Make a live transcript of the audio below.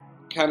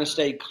kind of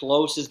stay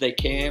close as they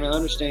can. I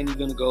understand you're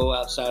going to go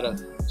outside of,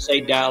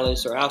 say,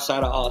 Dallas or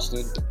outside of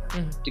Austin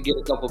to get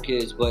a couple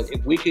kids. But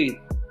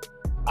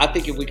I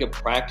think if we could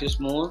practice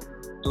more,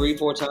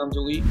 3-4 times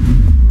a week,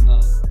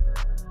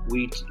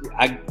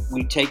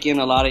 we take in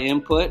a lot of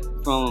input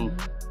from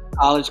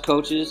college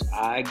coaches.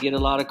 I get a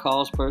lot of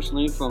calls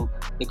personally from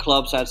the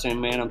club side saying,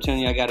 man, I'm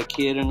telling you, I got a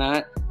kid or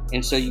not.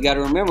 And so you got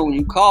to remember when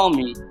you call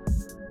me,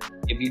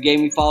 if you gave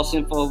me false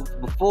info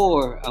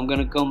before, I'm going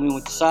to come in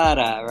with the side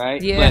eye,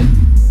 right? Yeah.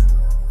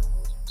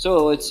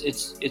 So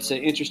it's an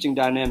interesting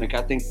dynamic.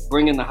 I think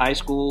bringing the high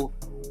school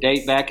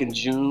date back in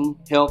June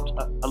helped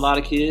a lot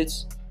of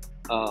kids.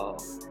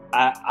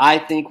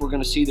 I think we're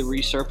going to see the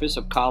resurface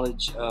of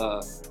college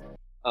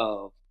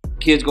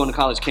kids going to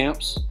college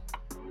camps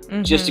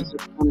just to get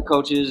the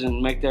coaches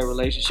and make that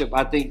relationship.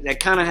 I think that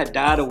kind of had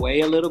died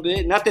away a little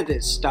bit. Not that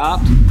it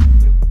stopped.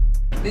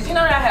 Did you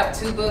know that I have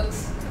 2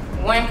 books?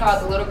 One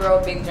called The Little Girl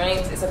with Big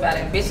Dreams. It's about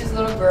an ambitious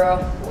little girl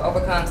who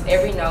overcomes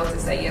every no to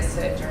say yes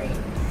to a dream.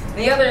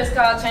 The other is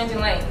called Changing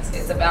Lanes.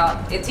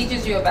 It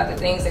teaches you about the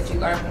things that you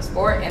learn from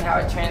sport and how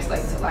it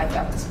translates to life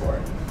after sport.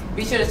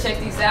 Be sure to check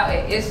these out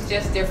at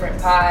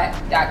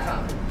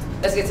itsjustdifferentpod.com.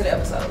 Let's get to the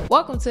episode.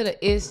 Welcome to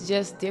the It's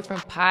Just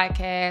Different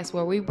podcast,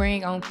 where we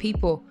bring on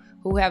people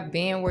who have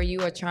been where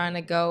you are trying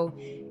to go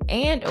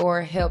and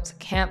or helped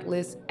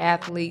countless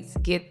athletes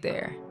get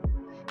there.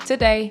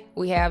 Today,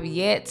 we have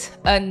yet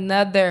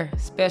another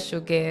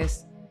special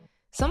guest.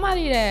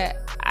 Somebody that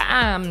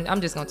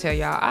I'm just going to tell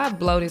y'all, I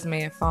blow this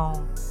man's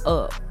phone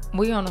up.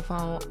 We on the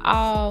phone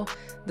all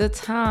the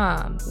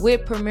time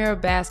with Premier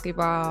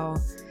Basketball,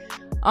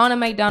 on a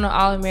McDonald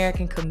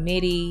All-American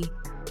committee,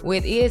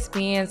 with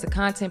ESPN's the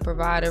content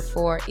provider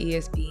for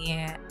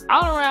ESPN.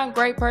 All around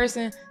great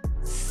person.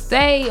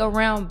 Stay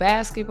around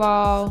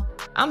basketball.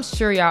 I'm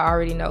sure y'all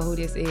already know who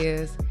this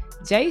is.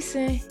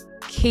 Jason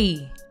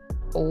Key.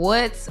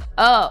 What's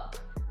up?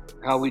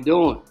 How we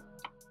doing?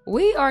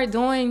 We are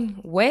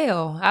doing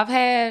well. I've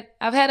had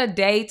a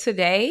day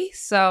today,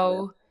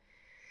 so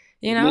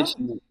you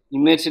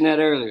mentioned that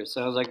earlier.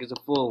 Sounds like it's a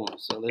full one.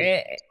 So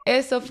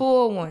it's a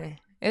full one.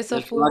 Let's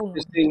knock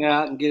this thing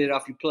out and get it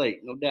off your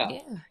plate, no doubt.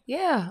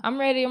 Yeah. I'm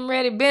ready.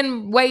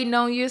 Been waiting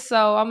on you,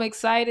 so I'm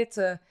excited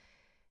to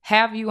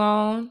have you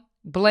on.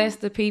 Bless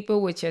the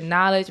people with your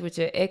knowledge, with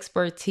your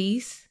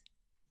expertise.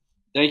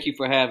 Thank you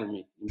for having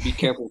me. Be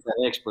careful with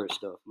that expert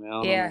stuff,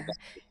 man.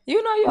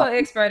 You know you're an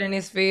expert in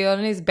this field,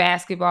 in this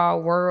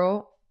basketball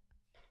world.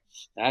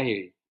 I hear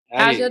you.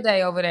 How's your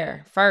day over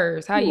there?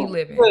 First, how you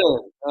living?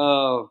 Good.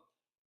 A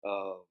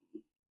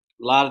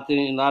lot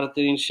of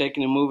things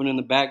shaking and moving in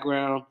the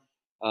background.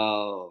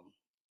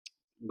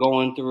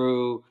 Going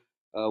through.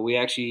 We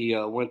actually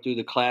went through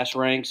the class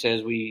ranks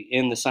as we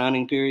end the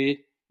signing period.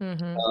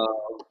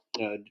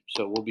 So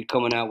we'll be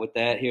coming out with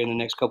that here in the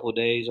next couple of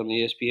days on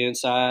the ESPN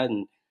side,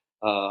 and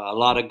a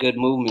lot of good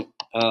movement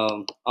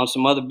on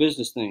some other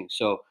business things.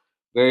 So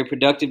very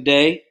productive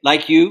day,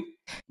 like you.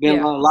 A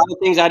lot of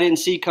things I didn't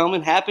see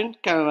coming happened,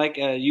 kind of like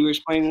you were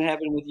explaining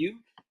happened with you.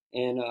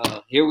 And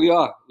here we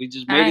are. We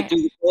just made it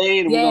through the day,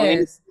 and we're going to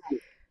end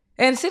it.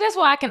 And see, that's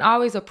why I can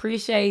always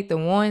appreciate the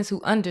ones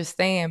who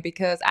understand,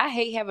 because I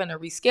hate having to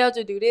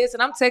reschedule, do this.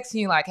 And I'm texting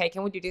you like, hey,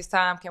 can we do this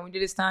time? Can we do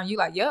this time? You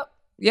like, yep.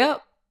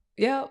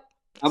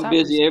 I'm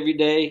busy every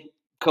day.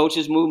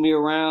 Coaches move me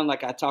around.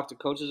 Like I talk to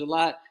coaches a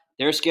lot.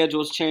 Their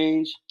schedules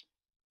change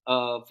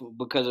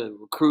because a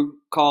recruit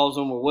calls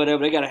them or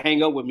whatever. They got to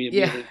hang up with me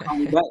and call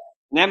me back.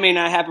 And that may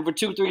not happen for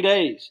 2-3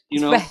 days,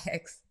 you know.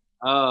 Facts.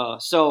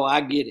 So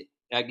I get it.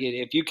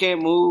 If you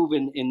can't move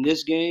in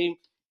this game,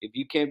 if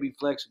you can't be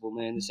flexible,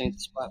 man, this ain't the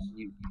spot for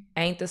you.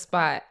 Ain't the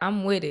spot.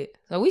 I'm with it.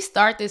 So we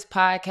start this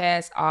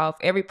podcast off,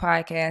 every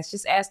podcast,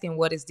 just asking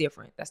what is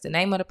different. That's the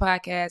name of the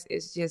podcast.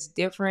 It's just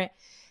different.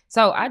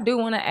 So I do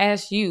want to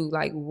ask you,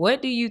 like,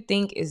 what do you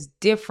think is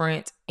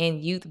different in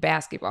youth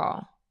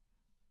basketball?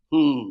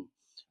 In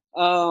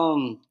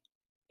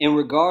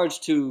regards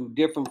to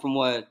different from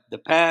what the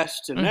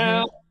past to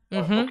now,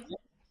 okay.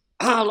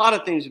 A lot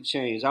of things have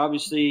changed.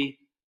 Obviously,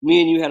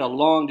 me and you had a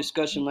long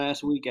discussion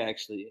last week,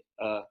 actually,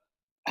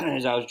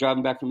 as I was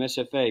driving back from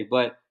SFA.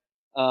 But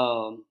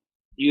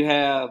you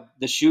have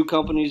the shoe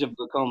companies have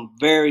become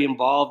very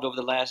involved over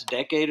the last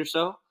decade or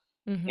so.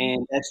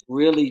 And that's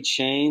really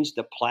changed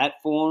the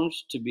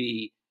platforms to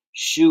be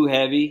shoe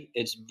heavy.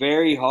 It's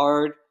very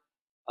hard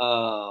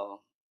to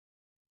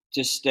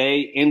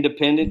stay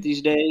independent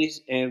these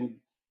days, and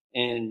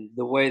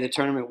the way the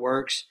tournament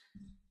works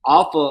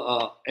off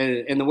of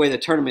and the way the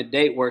tournament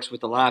date works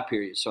with the live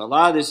period. So a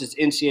lot of this is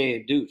NCAA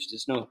induced.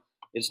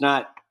 It's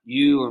not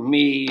you or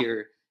me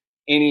or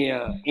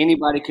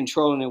anybody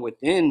controlling it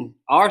within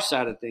our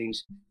side of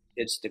things.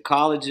 It's the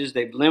colleges.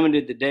 They've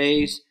limited the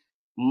days.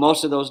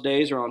 Most of those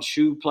days are on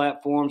shoe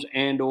platforms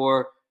and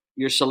or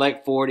your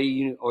Select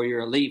 40 or your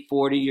Elite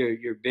 40 or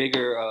your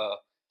bigger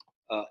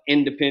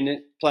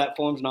independent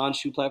platforms,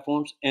 non-shoe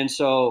platforms. And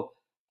so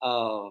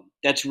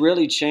that's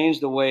really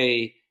changed the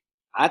way,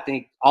 I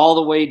think, all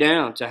the way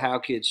down to how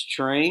kids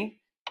train,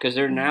 because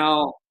they're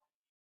now,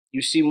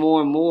 you see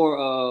more and more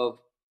of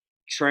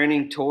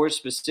training towards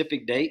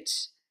specific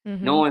dates,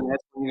 Mhm. knowing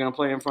that's when you're going to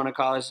play in front of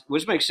college,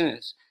 which makes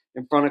sense,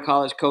 in front of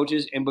college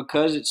coaches. And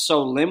because it's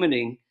so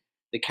limiting,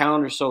 the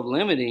calendar's so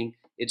limiting,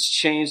 it's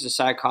changed the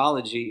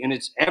psychology, and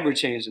it's ever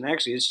changed. And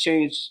actually, it's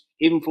changed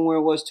even from where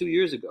it was 2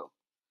 years ago.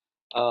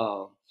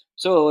 Uh,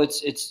 so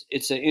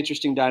it's an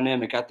interesting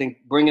dynamic. I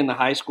think bringing the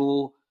high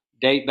school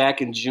date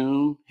back in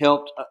June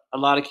helped a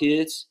lot of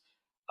kids.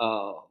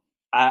 Uh,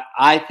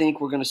 I think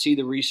we're going to see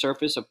the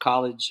resurface of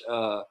college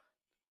uh,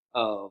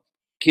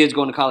 kids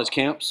going to college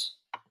camps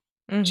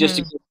just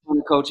to Mhm. get to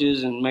the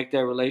coaches and make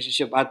that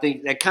relationship. I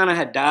think that kind of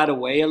had died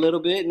away a little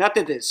bit. Not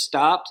that it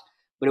stopped,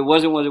 but it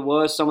wasn't what it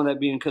was. Some of that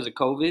being because of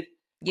COVID. I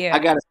Yeah.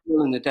 got a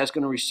feeling that that's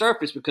going to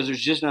resurface because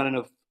there's just not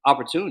enough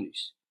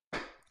opportunities.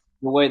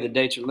 The way the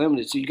dates are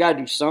limited, so you got to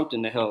do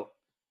something to help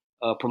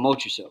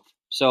promote yourself.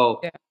 So,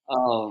 Yeah.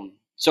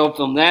 so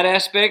from that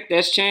aspect,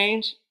 that's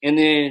changed, and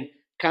then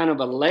kind of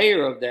a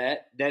layer of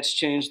that, that's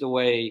changed the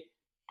way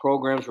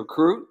programs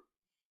recruit.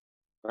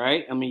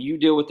 Right? I mean, you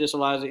deal with this a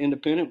lot as an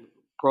independent.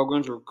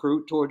 Programs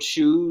recruit towards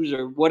shoes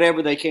or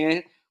whatever they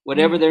can,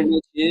 whatever their Mhm.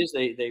 niche is,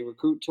 they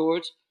recruit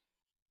towards.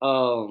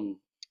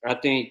 I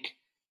think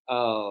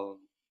uh,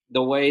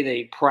 the way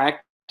they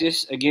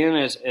practice, again,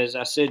 as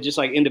I said, just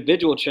like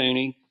individual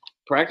training,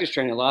 practice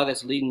training, a lot of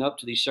that's leading up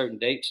to these certain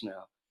dates now.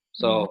 Mhm.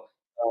 So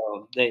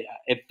they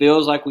it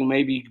feels like we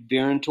may be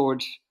veering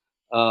towards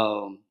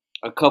um,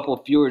 a couple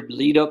fewer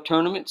lead up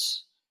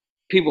tournaments.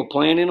 People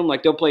playing in them,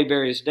 like they'll play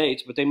various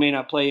dates, but they may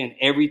not play in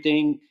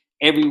everything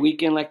every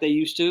weekend like they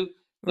used to.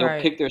 They'll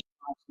Right. pick their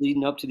spots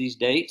leading up to these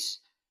dates,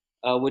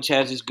 which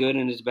has its good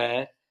and its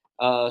bad.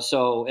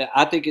 So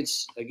I think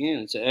it's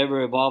an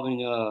ever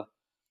evolving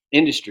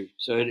industry.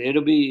 So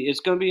it's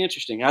going to be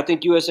interesting. I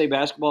think USA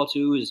basketball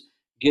too is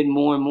getting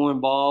more and more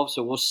involved.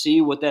 So we'll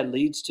see what that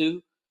leads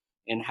to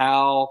and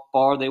how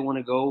far they want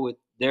to go with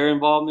their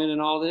involvement in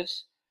all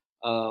this.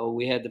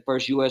 We had the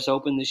first U.S.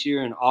 Open this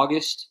year in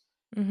August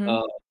Mhm.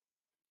 uh,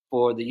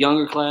 for the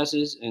younger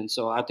classes, and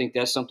so I think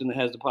that's something that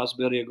has the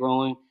possibility of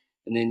growing.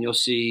 And then you'll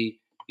see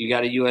you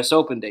got a U.S.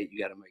 Open date you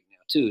got to make now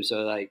too.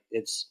 So like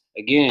it's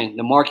again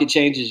the market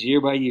changes year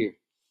by year.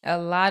 A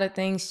lot of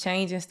things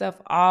change and stuff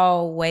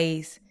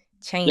always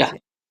Yeah.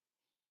 changing.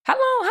 How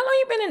long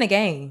you been in the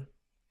game?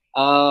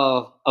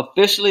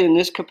 Officially in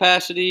this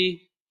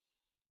capacity,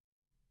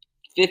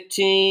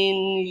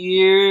 15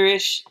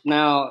 years.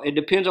 Now it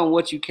depends on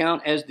what you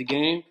count as the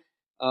game.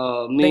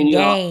 Me The and you,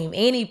 game,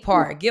 any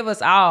part. Give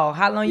us all.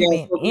 How long you yeah.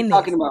 been So if in we're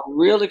talking this? about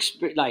real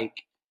experience, like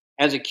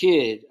as a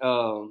kid,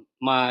 my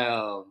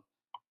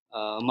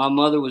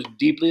mother was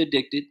deeply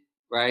addicted,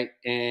 right?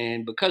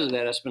 And because of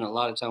that, I spent a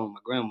lot of time with my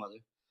grandmother.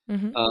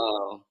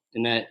 Mhm.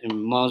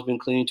 And mom's been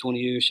clean 20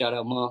 years. Shout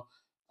out, mom.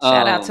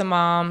 Shout out Um, to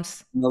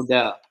moms. no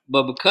doubt.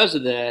 But because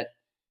of that,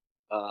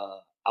 uh,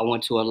 I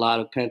went to a lot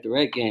of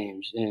Pantherette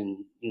games,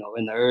 and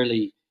in the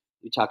early,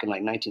 we're talking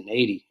like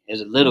 1980,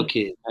 as a little Mm.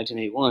 kid,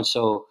 1981.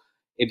 So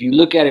if you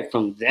look at it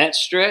from that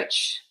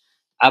stretch,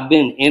 I've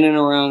been in and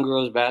around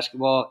girls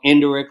basketball,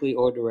 indirectly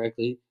or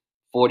directly,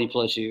 40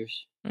 plus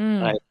years.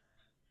 Mm. Right.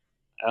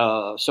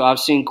 So I've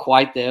seen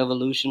quite the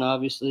evolution,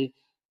 obviously.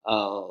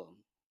 Uh,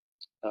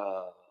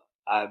 uh,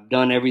 I've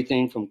done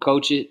everything from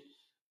coach it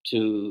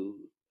to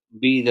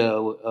be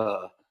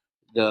the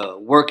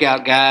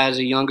workout guy as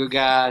a younger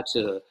guy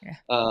to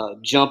Yeah.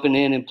 jumping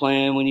in and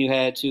playing when you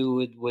had to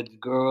with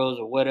girls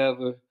or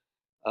whatever,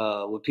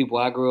 with people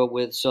I grew up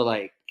with. So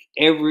like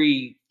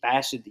every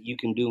facet that you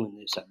can do in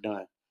this, I've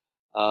done.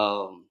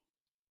 Um,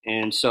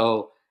 and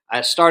so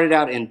I started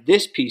out in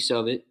this piece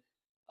of it.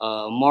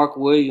 Mark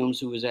Williams,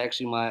 who was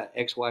actually my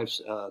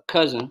ex-wife's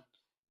cousin,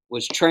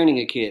 was training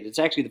a kid. It's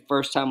actually the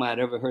first time I had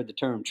ever heard the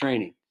term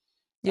training.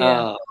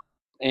 Yeah. Uh,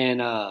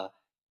 and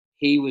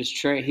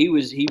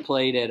he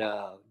played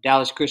at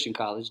Dallas Christian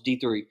College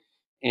D3,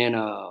 and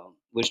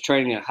was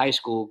training a high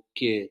school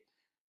kid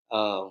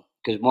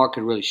because Mark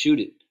could really shoot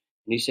it.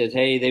 And he says,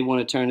 "Hey, they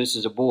want to turn this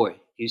as a boy."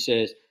 He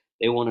says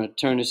they want to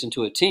turn this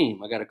into a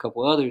team. I got a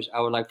couple others.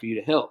 I would like for you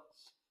to help.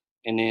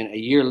 And then a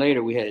year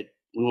later, we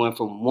went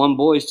from one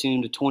boys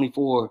team to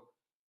 24,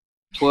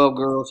 12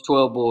 girls,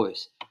 12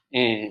 boys,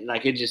 and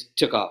like it just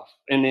took off.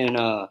 And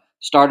then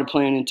started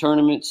playing in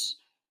tournaments.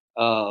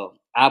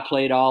 I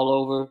played all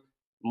over.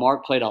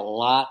 Mark played a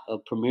lot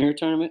of premier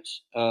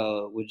tournaments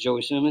with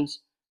Joey Simmons.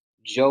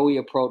 Joey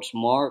approached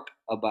Mark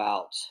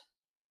about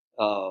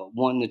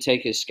wanting to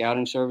take his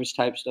scouting service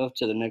type stuff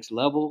to the next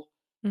level.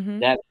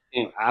 Mhm.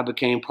 I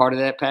became part of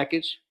that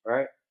package,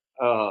 right?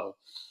 Uh,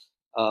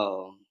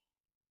 um,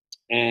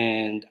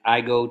 and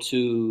I go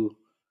to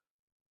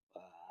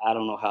I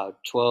don't know how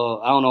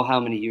 12 I don't know how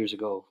many years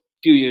ago,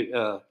 few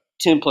years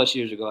 10 plus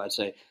years ago I'd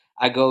say.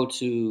 I go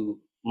to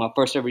my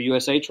first ever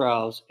USA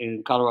trials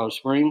in Colorado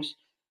Springs,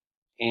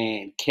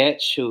 and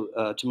Ketch, who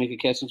Tamika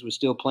Catchings was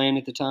still playing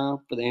at the time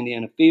for the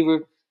Indiana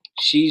Fever.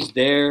 She's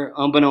there,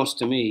 unbeknownst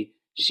to me.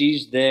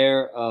 She's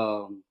there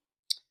on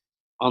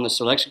the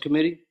selection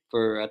committee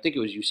for I think it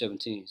was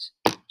U17s.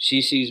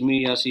 She sees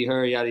me, I see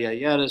her, yada yada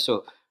yada.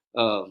 So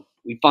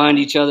we find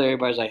each other.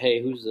 Everybody's like,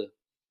 "Hey, who's the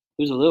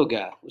little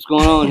guy? What's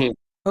going on here?"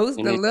 Who's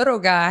And the then little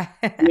guy?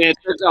 yeah, it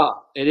took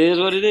off. It is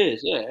what it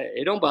is. Yeah,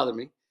 it don't bother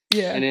me.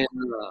 Yeah. And then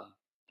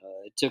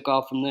it took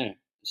off from there.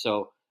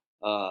 So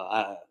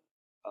I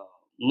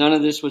none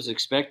of this was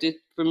expected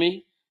for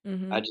me. I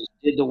Mhm. just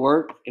did the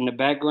work in the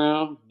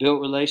background,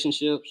 built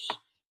relationships,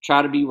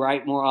 try to be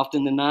right more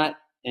often than not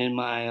in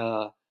my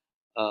uh,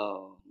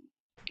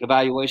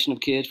 evaluation of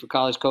kids for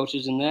college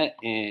coaches and that,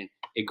 and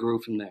it grew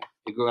from there.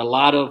 It grew. A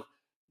lot of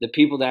the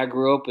people that I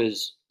grew up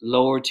as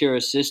lower tier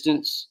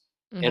assistants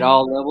at Mhm.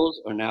 all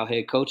levels are now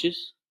head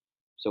coaches.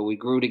 So we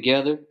grew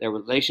together. Their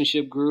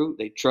relationship grew.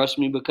 They trust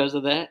me because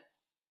of that.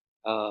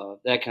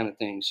 That kind of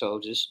thing. So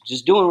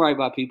just doing right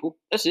by people.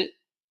 That's it.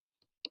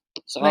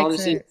 That's all Makes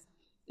this is. sense.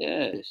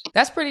 Yes.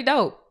 That's pretty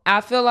dope.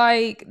 I feel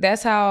like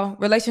that's how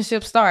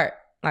relationships start.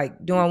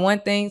 Like doing one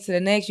thing to the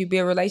next, you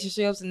build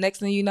relationships, and next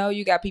thing you know,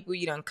 you got people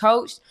you done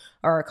coached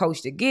or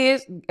coached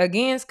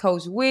against,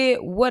 coached with,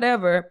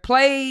 whatever,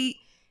 played.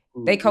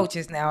 They Hmm.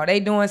 coaches now.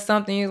 They doing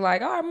something. You're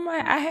like, oh,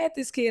 I had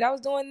this kid. I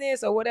was doing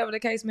this or whatever the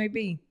case may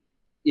be.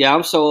 Yeah,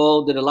 I'm so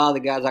old that a lot of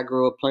the guys I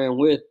grew up playing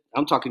with,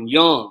 I'm talking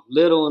young,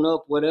 little and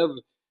up, whatever.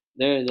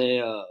 They're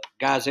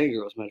guys and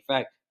girls. Matter of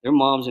fact, they're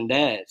moms and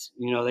dads.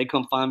 You know, they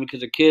come find me because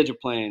their kids are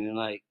playing and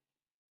like,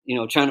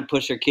 trying to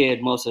push their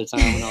kid most of the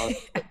time and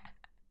all.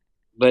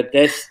 But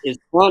it's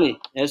funny.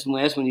 That's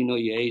when you know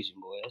you're Asian,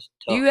 boy. That's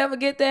Do tough. you ever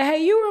get that?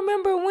 Hey, you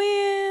remember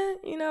when?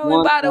 And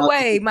One by the thousand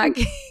way, my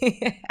percent.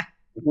 kid.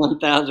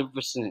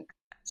 1,000%.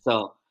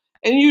 So,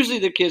 and usually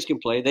the kids can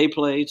play. They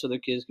play, so their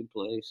kids can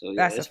play. So yeah,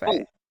 That's a it's fun.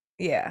 fact.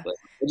 Yeah. But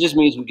it just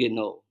means we're getting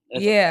old.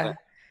 That's all. Right. Yeah.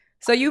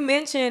 So you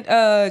mentioned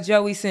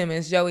Joey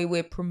Simmons, Joey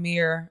with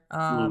Premier.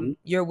 Mhm.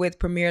 You're with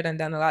Premier,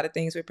 done a lot of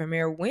things with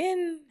Premier.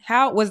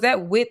 How was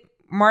that with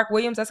Mark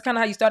Williams? That's kind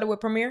of how you started with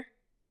Premier?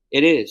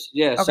 It is,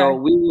 yeah. So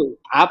Okay.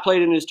 I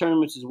played in his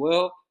tournaments as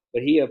well,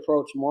 but he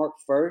approached Mark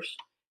first,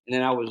 and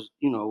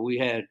then we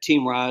had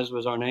Team Rise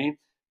was our name.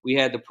 We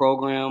had the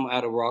program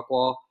out of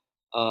Rockwall,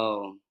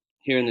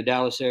 here in the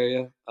Dallas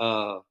area,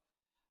 uh,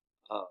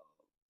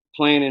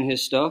 playing in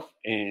his stuff,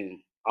 and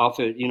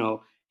offered,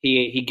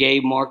 he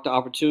gave Mark the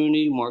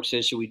opportunity. Mark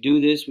said, "Should we do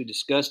this?" We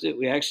discussed it.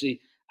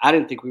 I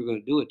didn't think we were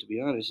going to do it, to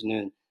be honest, and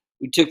then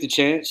we took the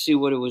chance, see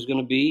what it was going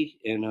to be,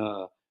 and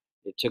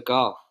it took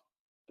off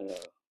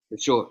for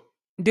sure.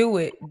 Do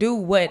it. Do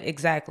what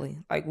exactly?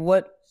 Like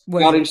what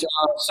was Scouting.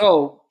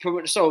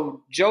 it?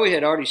 So Joey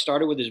had already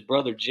started with his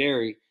brother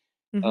Jerry,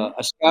 Mm-hmm.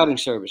 a scouting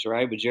service,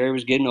 right? But Jerry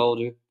was getting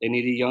older. They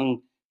needed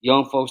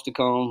young folks to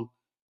come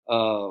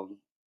um,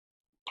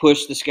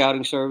 push the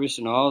scouting service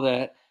and all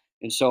that.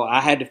 And so I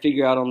had to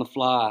figure out on the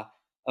fly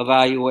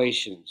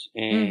evaluations,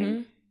 and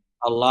Mm-hmm.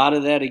 a lot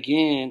of that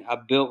again. I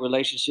built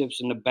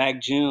relationships in the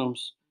back gyms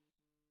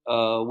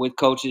with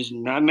coaches,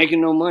 not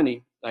making no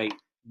money, like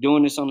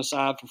doing this on the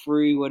side for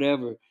free,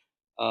 whatever.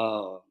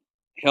 Uh,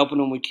 Helping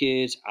them with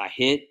kids. I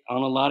hit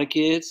on a lot of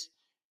kids,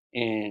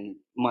 and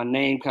my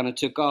name kind of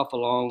took off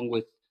along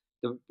with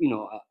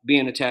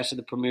being attached to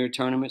the premier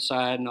tournament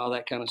side and all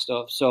that kind of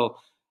stuff. So,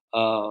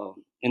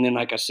 and then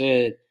like I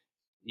said,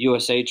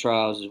 USA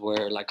trials is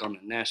where like on the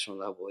national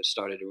level it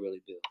started to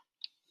really build.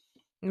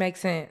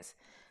 Makes sense.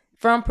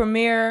 From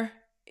Premiere,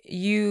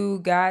 you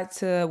got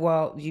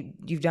to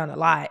you've done a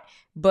lot,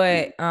 Mhm.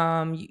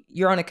 but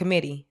you're on a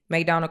committee,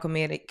 McDonald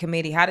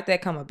committee. How did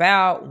that come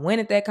about? When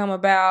did that come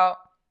about?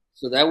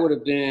 So that would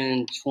have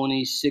been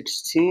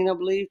 2016, I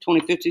believe,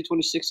 2015,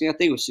 2016. I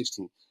think it was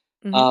 16.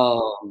 Mm-hmm.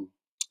 Um,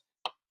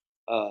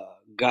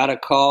 got a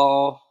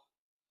call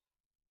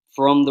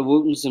from the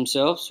Wootens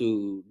themselves,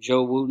 who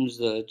Joe Wooten's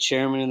the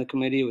chairman of the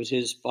committee. It was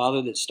his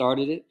father that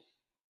started it.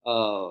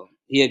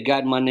 He had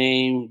gotten my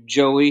name,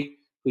 Joey,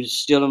 who's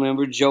still a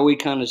member. Joey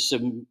kind of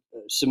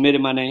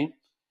submitted my name,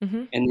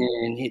 Mm-hmm. and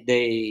then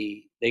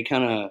they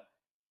kind of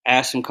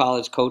asked some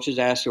college coaches,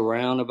 asked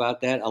around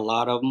about that. A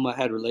lot of them I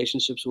had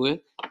relationships with,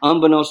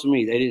 unbeknownst to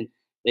me. They didn't.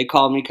 They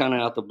called me kind of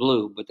out the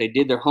blue, but they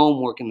did their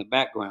homework in the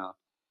background.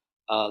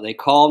 They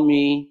called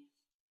me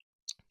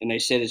and they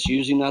said it's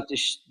usually not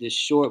this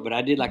short, but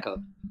I did like a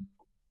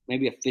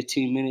maybe a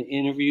 15-minute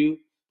interview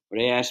where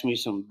they asked me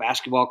some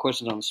basketball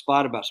questions on the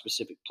spot about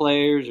specific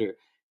players or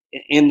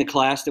in the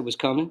class that was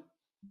coming,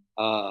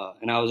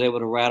 and I was able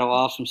to rattle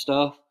off some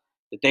stuff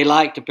that they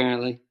liked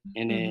apparently.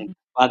 And then Mm-hmm.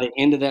 by the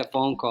end of that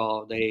phone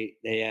call, they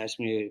asked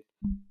me if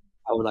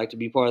I would like to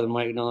be part of the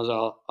Mike Donald's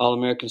All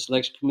American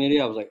Selection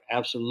Committee. I was like,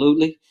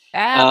 absolutely.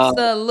 Uh,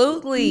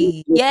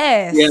 Absolutely,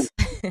 yeah. yes.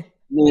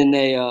 Then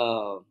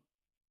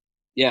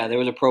yeah, there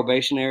was a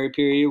probationary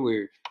period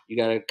where you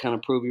got to kind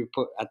of prove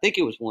I think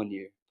it was 1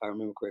 year, if I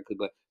remember correctly,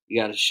 but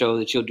you got to show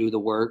that you'll do the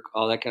work,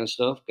 all that kind of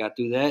stuff. Got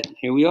through that, and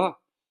here we are.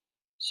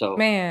 So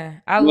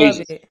Man, I love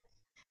amazing. it.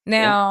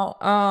 Yeah.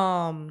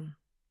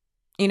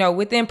 Now,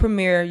 within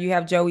Premiere, you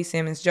have Joey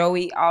Simmons.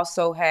 Joey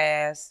also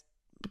has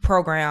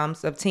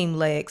programs of Team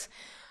Legs.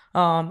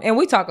 And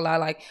we talk a lot.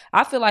 Like,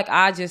 I feel like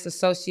I just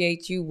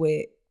associate you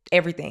with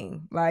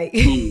everything. Like,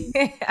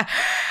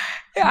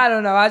 Mm, I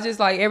don't know. I just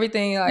like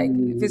everything. Like, if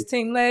mm, it's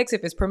Team Legs,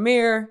 if it's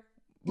Premiere,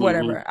 mm-hmm.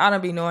 whatever. I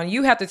don't be knowing.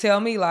 You have to tell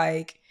me,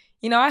 like,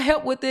 I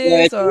help with Yeah,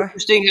 this it's or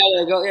interesting how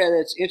that goes. Yeah,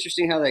 that's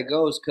interesting how that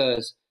goes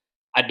because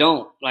I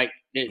don't like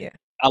it. yeah.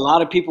 A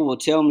lot of people will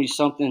tell me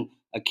something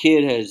a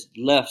kid has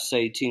left,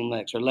 say Team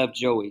Lex or left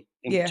Joey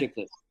in Yeah.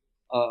 particular,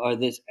 or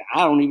this.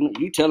 I don't even.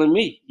 You telling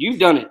me you've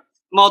done it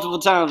multiple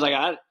times? Like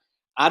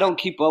I don't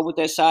keep up with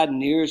that side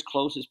near as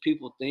close as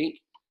people think.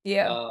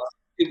 Yeah. Uh,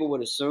 People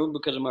would assume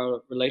because of my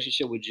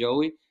relationship with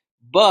Joey,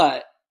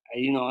 but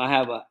I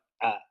have a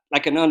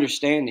like an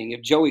understanding.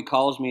 If Joey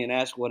calls me and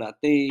asks what I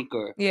think,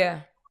 or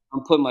Yeah. I'm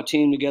putting my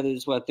team together. This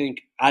is what I think.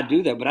 I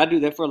do that, but I do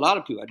that for a lot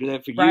of people. I do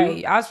that for you.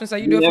 Right. I was gonna say I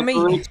you do do it for that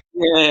for me. Rich.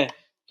 Yeah,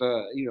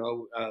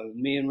 for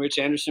me and Rich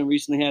Anderson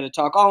recently had a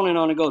talk. On and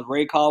on it goes.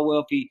 Ray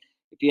Caldwell, if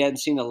he hadn't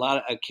seen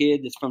a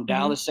kid that's from Hmm.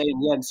 Dallas, say,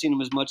 and he hadn't seen him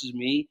as much as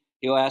me,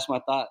 he'll ask my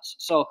thoughts.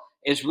 So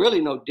it's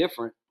really no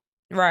different.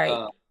 Right.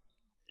 Uh,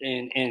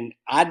 and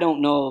I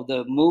don't know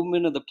the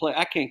movement of the play.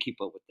 I can't keep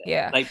up with that.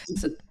 Yeah. Like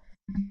So,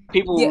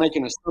 people will yeah. make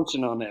an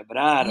assumption on that, but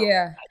I don't.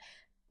 Yeah.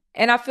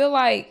 And I feel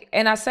like,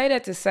 and I say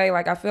that to say,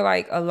 like, I feel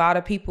like a lot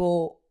of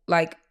people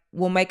like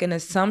will make an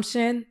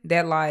assumption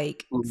that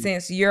like Mhm.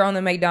 since you're on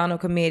the McDonald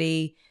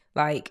committee,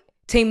 like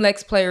Team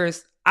Lex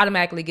players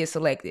automatically get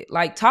selected.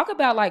 Like, talk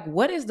about like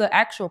what is the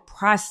actual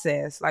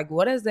process? Like,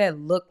 what does that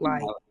look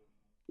like?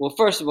 Well,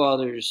 first of all,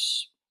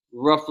 there's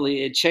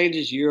roughly it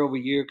changes year over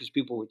year because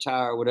people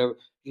retire or whatever.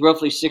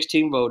 Roughly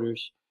 16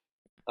 voters,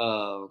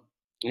 uh,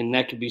 and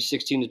that could be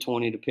 16 to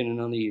 20 depending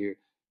on the year.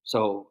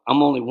 So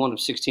I'm only one of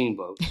 16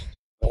 votes.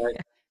 Right?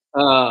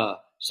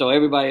 So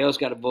everybody else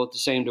got to vote the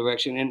same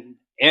direction.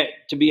 And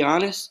to be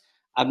honest,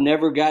 I've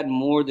never gotten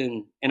more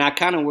than, and I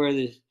kind of wear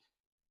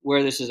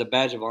this as a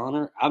badge of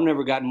honor. I've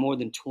never gotten more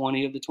than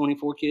 20 of the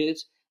 24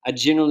 kids. I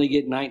generally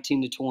get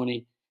 19 to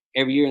 20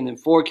 every year, and then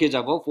 4 kids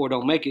I vote for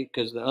don't make it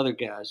because the other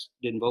guys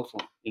didn't vote for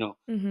them.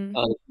 Mm-hmm.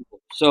 Other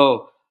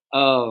people.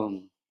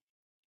 Um,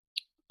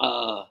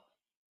 uh,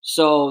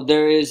 so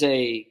there is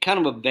a kind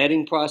of a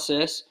vetting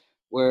process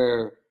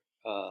where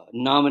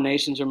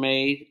nominations are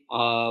made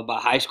by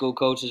high school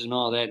coaches and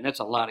all that, and that's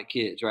a lot of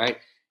kids, right?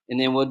 And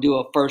then we'll do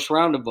a first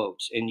round of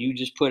votes, and you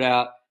just put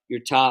out your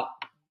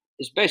top.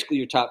 It's basically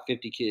your top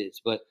 50 kids,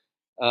 but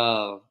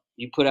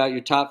you put out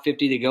your top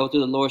 50 to go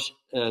through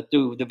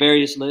the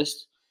various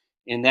lists,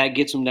 and that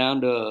gets them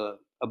down to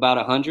about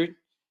 100,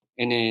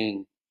 and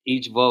then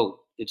each vote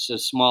it's a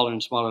smaller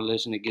and smaller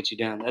list, and it gets you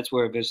down. That's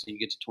where eventually you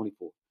get to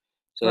 24.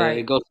 So it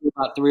Right. goes through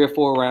about 3 or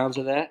 4 rounds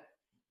of that,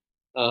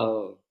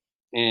 uh,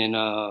 and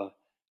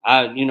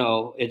I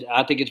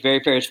think it's very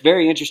fair. It's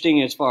very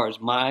interesting as far as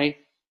my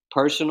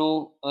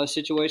personal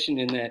situation.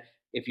 In that,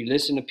 if you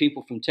listen to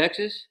people from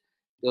Texas,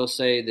 they'll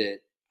say that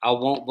I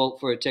won't vote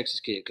for a Texas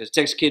kid because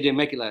Texas kid didn't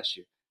make it last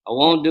year. I Yeah.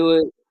 won't do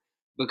it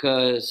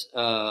because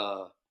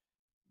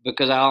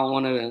because I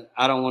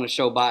don't want to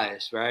show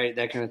bias, right?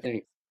 That kind of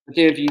thing. But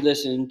then if you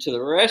listen to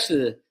the rest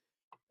of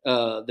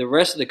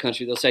the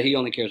country, they'll say he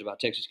only cares about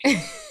Texas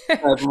kids.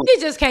 He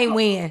just can't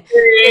win.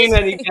 Ain't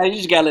nothing you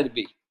just gotta let it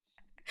be,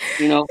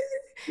 you know.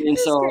 And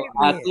Just so can't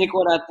I win. think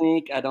what I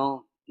think. I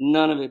don't.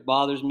 None of it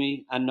bothers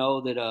me. I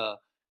know that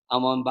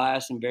I'm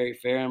unbiased and very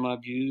fair in my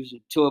views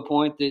to a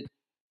point that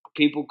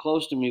people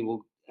close to me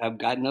will have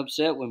gotten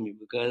upset with me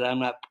because I'm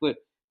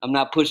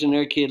not pushing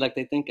their kid like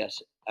they think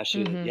I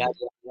should. Mm-hmm. Yada yada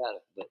yada.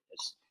 But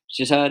it's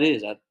just how it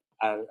is.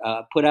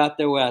 I put out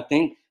there where I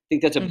think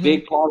that's a Mm-hmm.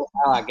 big part of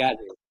how I got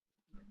here.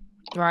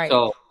 Right.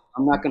 So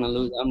I'm not gonna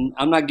lose.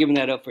 I'm not giving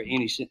that up for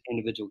any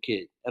individual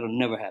kid. That'll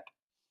never happen.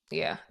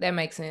 Yeah, that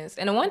makes sense.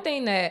 And the one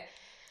thing that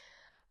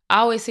I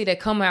always see that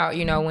come out,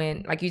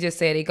 when, like you just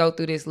said, they go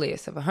through this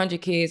list of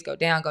 100 kids, go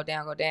down, go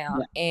down, go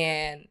down. Yeah.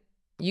 And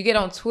you get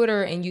on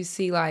Twitter and you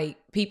see like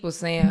people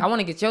saying, I want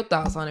to get your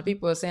thoughts on it.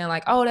 People are saying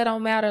like, oh, that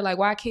don't matter. Like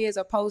why kids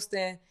are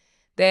posting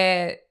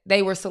that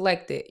they were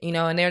selected,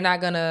 and they're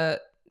not going to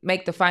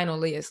make the final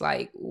list.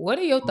 Like, what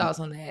are your thoughts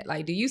on that?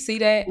 Like, do you see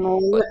that? Man,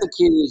 What? let the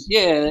kids,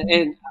 yeah,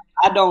 and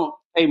I don't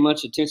pay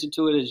much attention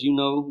to it, as you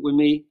know, with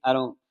me. I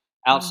don't,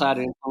 outside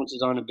Mhm.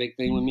 influences aren't a big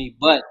thing with me,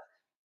 but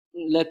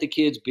let the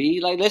kids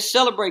be. Like, let's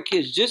celebrate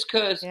kids just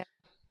because Yeah,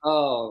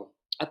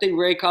 I think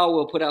Ray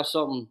Caldwell put out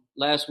something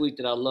last week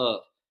that I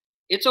love.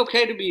 It's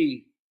okay to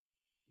be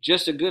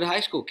just a good high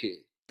school kid.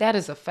 that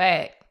is a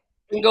fact.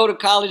 You can go to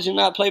college and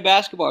not play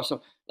basketball or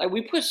something. Like,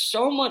 we put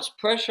so much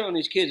pressure on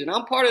these kids, and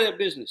I'm part of that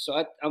business, so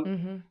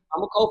Hmm.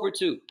 I'm a culprit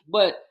too.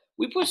 But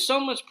we put so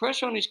much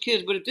pressure on these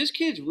kids. But if this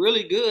kid's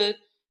really good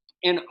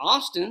in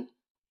Austin,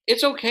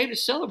 it's okay to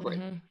celebrate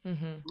Hmm.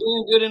 Hmm.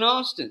 doing good in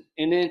Austin.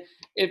 And then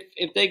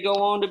if they go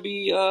on to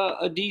be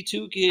a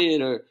D2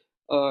 kid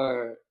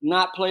or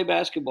not play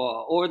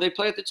basketball or they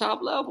play at the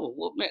top level,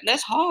 well, man,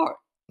 that's hard.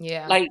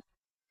 Yeah, Like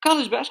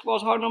college basketball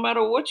is hard no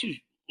matter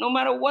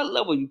what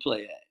level you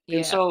play at. And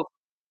yeah, so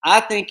I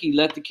think you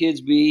let the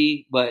kids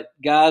be, but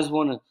guys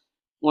want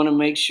to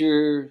make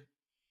sure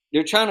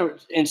they're trying to,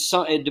 and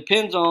so it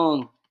depends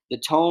on the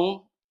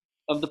tone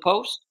of the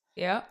post,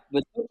 yeah.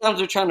 but sometimes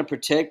they're trying to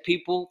protect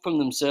people from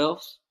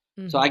themselves.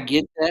 So I Hmm.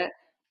 get that.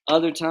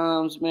 Other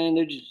times, man,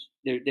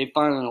 they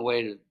finding a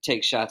way to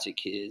take shots at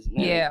kids, and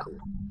that ain't Yeah. cool.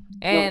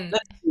 And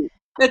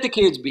Let the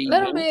kids be,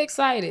 let them man. be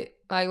excited.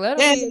 Like, let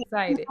them Yeah, be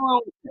excited.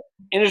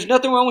 and there's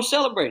nothing wrong with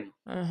celebrating.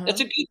 Uh-huh.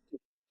 That's a good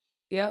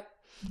Yep.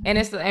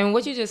 And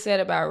what you just said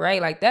about Ray,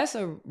 like that's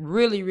a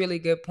really, really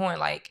good point.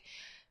 Like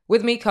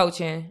with me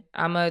coaching,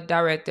 I'm a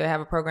director,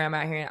 have a program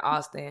out here in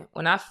Austin.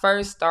 When I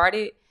first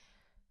started,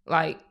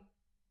 like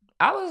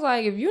I was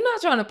like, if you're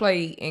not trying to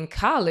play in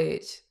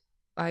college,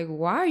 like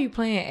why are you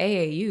playing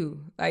AAU?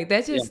 Like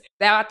that's yeah. just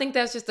that I think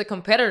that's just a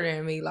competitor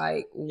in me.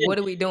 Like, Yeah. what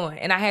are we doing?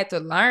 And I had to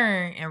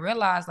learn and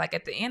realize, like,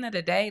 at the end of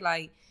the day,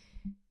 like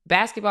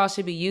basketball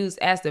should be used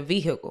as the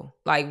vehicle.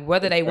 Like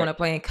whether That's they want right. to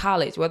play in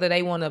college, whether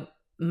they want to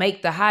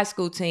make the high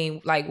school team,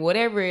 like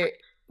whatever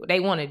they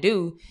want to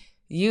do,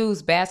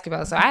 use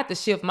basketball. So I had to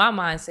shift my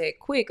mindset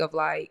quick of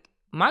like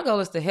my goal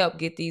is to help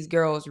get these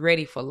girls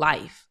ready for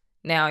life.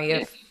 Now, Yeah.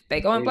 if they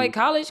go and play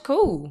college,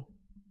 cool.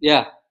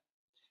 Yeah.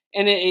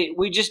 And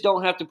we just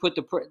don't have to put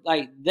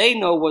like they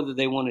know whether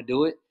they want to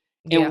do it,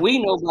 and Yeah. we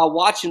know by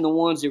watching the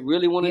ones that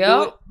really want to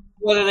do it Yep.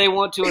 whether they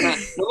want to or not.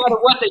 No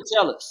matter what they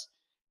tell us,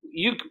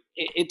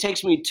 it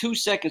takes me 2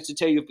 seconds to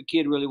tell you if a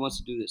kid really wants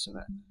to do this or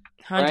not,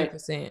 right?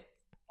 100%.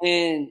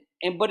 And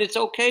but it's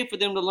okay for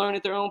them to learn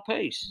at their own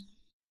pace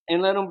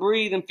and let them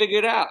breathe and figure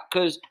it out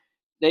because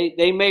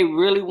they may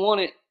really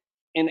want it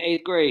in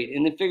eighth grade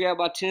and then figure out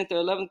by 10th or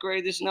 11th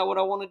grade this is not what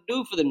I want to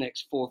do for the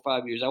next 4 or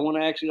 5 years. I want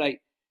to actually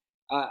like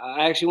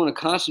I actually want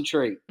to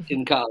concentrate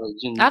in college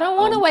I and don't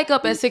want to wake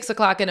up at 6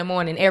 o'clock in the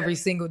morning every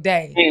single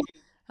day. and,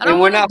 I don't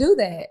and we're want to not do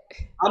that.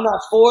 I'm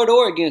not for it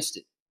or against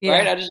it,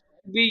 right? Yeah. I just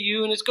be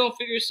you and it's gonna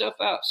figure itself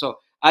out. So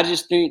I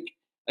just think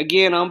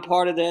again I'm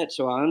part of that,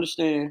 so I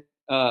understand.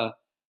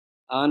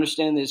 I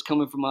understand that it's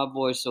coming from my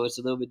voice, so it's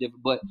a little bit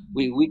different. But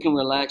we can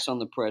relax on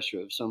the pressure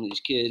of some of these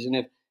kids, and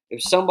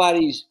if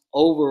somebody's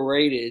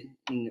overrated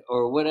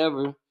or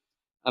whatever,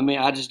 I mean,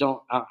 I just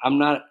don't. I'm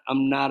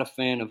not a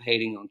fan of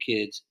hating on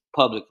kids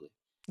publicly.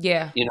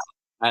 Yeah. You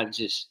know, I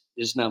just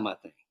it's not my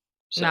thing.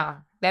 So Nah,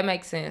 that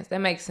makes sense. That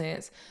makes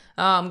sense.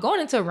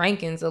 Going into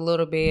rankings a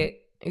little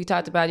bit, you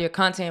talked about your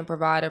content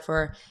provider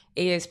for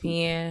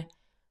ESPN.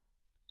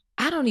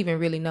 I don't even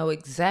really know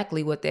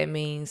exactly what that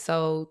means.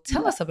 So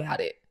tell us about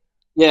it.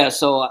 yeah,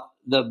 so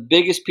the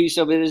biggest piece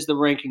of it is the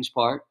rankings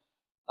part.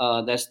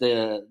 That's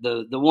the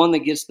one that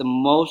gets the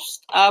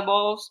most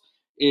eyeballs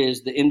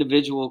is the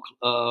individual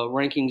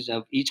rankings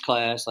of each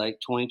class. Like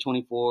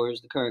 2024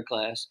 is the current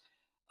class,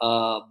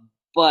 uh,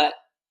 but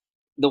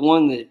the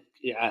one that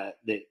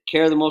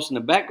care the most in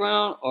the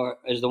background or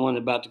is the one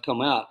about to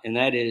come out, and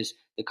that is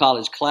the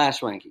college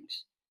class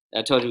rankings.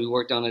 I told you we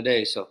worked on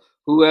today. So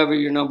whoever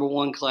your number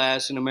one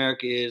class in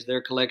America is,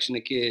 their collection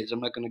of kids.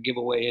 I'm not going to give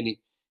away any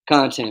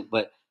content,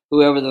 but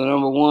whoever the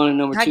number one and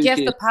number I two guess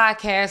the kids,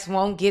 podcast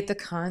won't get the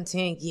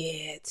content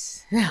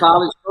yet.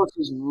 college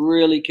coaches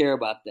really care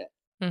about that.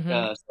 Mm-hmm.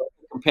 So it's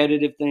a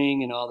competitive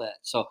thing and all that.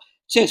 So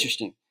it's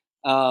interesting.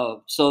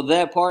 So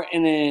that part,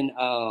 and then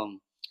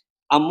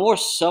I'm more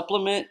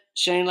supplement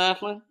Shane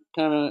Laughlin,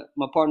 kind of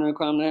my partner in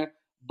crime there.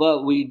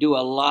 But we do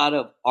a lot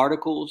of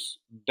articles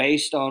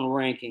based on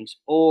rankings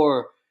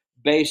or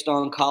based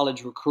on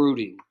college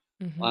recruiting.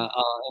 Mm-hmm.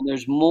 And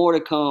there's more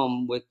to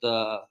come with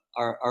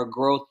our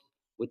growth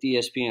with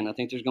ESPN. I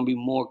think there's going to be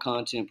more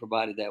content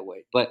provided that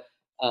way. But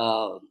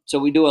so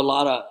we do a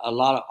lot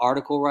of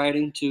article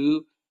writing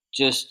too,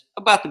 just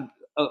about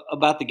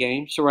the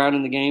game,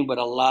 surrounding the game. But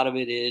a lot of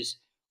it is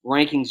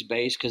rankings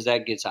based because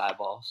that gets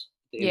eyeballs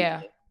at the end of the Yeah.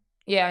 day.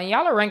 Yeah. And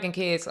y'all are ranking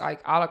kids like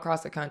all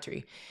across the country.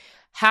 Right.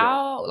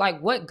 How, like,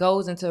 what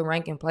goes into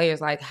ranking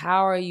players? Like,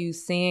 how are you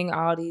seeing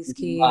all these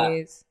It's a lot.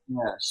 kids? Yeah.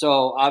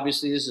 So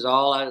obviously this is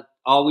all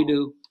we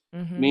do.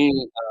 Mm-hmm.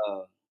 Me,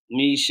 uh,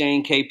 me,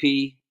 Shane,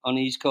 KP on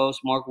the East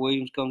Coast. Mark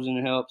Williams comes in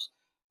and helps.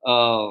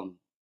 Um,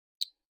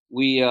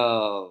 we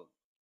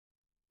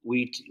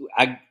we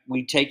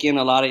take in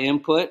a lot of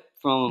input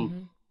from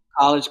Mm-hmm.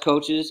 college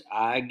coaches.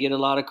 I get a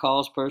lot of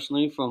calls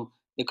personally from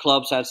the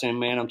club side saying,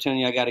 "Man, I'm telling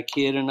you, I got a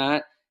kid or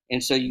not."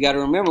 And so you got to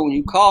remember when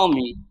you call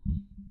me,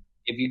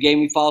 if you gave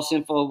me false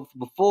info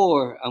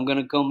before, I'm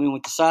gonna come in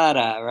with the side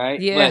eye, right?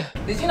 Yeah.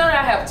 But Did you know that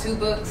I have two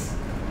books?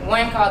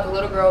 One called The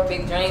Little Girl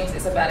Big Dreams.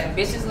 It's about an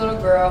ambitious little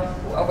girl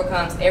who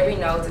overcomes every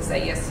no to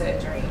say yes to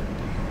a dream.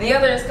 The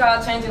other is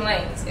called Changing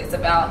Lanes.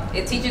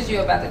 It teaches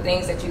you about the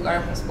things that you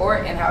learn from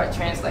sport and how it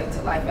translates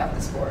to life after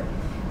sport.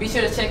 Be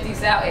sure to check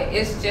these out at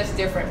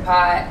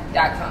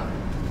itsjustdifferentpod.com.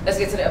 Let's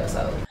get to the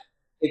episode.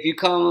 if you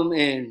come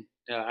and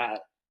I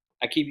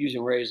keep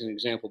using Ray as an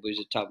example, but he's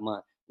at the top of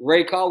mind.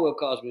 Ray Caldwell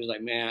calls me. He's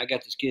like, "Man, I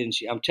got this kid, and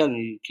I'm telling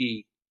you,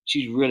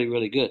 she's really,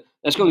 really good."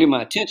 That's gonna get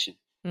my attention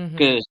Mm-hmm.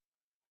 because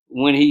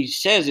when he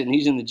says it and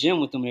he's in the gym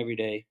with them every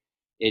day,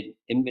 it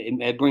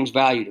brings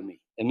value to me.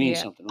 It means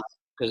Yeah. something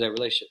because of that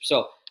relationship.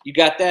 So you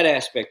got that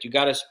aspect. You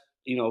got to,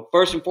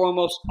 first and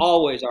foremost,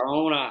 always our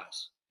own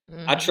eyes. I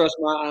Mm-hmm. trust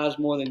my eyes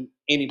more than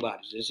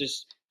anybody's. It's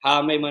just how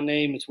I made my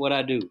name. It's what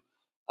I do.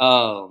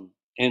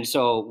 And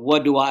so,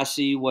 what do I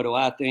see? What do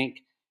I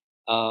think?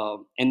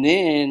 And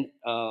then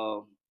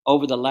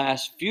over the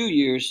last few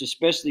years,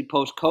 especially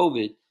post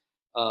COVID,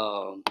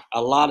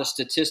 a lot of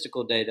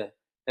statistical data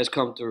has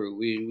come through.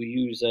 We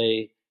use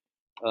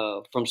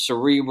from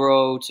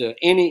Cerebro to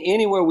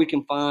anywhere we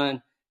can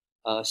find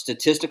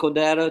statistical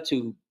data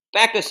to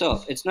back us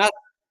up. It's not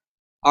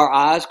our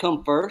eyes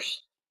come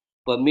first,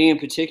 but me in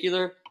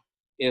particular,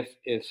 if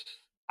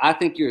I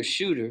think you're a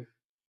shooter,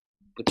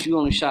 but you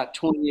only shot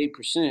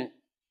 28%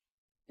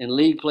 in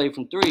league play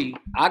from three,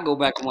 I go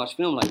back and watch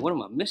film like, what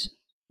am I missing?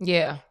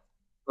 Yeah.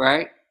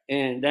 Right?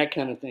 And that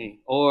kind of thing.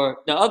 Or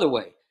the other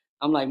way,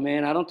 I'm like,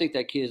 man, I don't think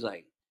that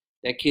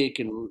kid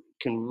can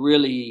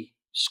really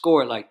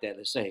score it like that.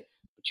 Let's say,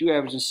 but you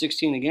averaging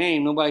 16 a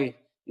game, nobody,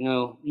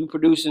 you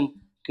producing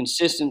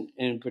consistent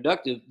and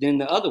productive. Then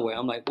the other way,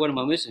 I'm like, what am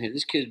I missing here?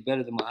 This kid's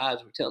better than my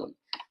eyes were telling me.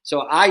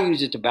 So I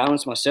use it to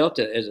balance myself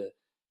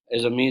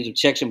as a means of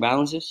checks and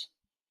balances.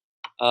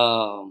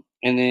 And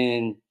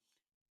then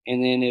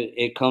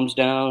it comes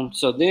down.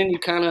 So then you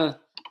kind of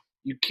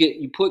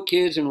you put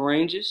kids in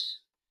ranges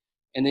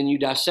and then you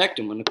dissect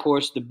them. And of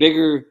course, the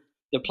bigger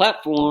the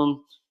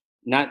platform,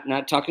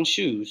 not talking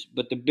shoes,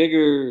 but the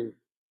bigger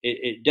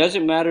it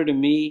doesn't matter to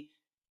me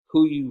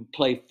who you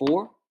play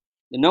for.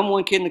 The number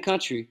one kid in the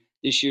country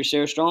this year,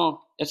 Sarah Strong,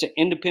 that's an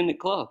independent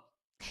club.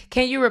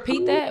 Can you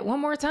repeat that one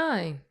more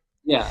time?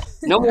 Yeah,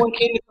 number one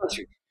kid in the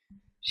country.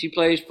 She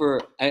plays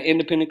for an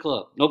independent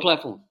club, no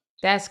platform.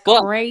 That's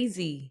But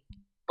crazy.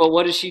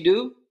 what does she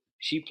do?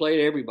 She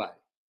played everybody.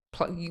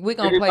 We're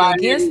gonna play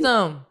Everybody against everywhere.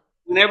 them.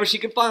 Whenever she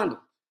could find them,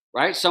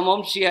 right? Some of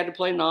them she had to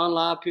play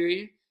non-live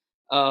period.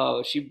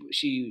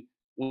 She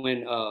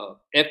when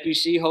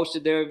FBC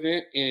hosted their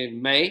event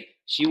in May,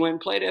 she went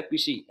and played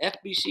FBC.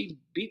 FBC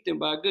beat them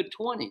by a good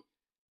 20,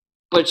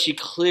 but she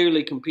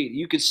clearly competed.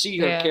 You could see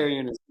her Yeah.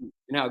 carrying her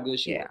and how good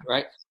she was, Yeah.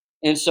 right?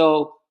 And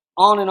so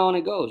on and on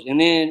it goes. And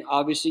then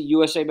obviously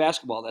USA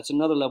basketball, that's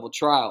another level,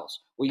 trials,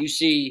 where you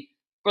see,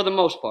 for the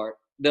most part,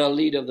 the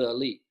elite of the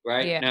elite,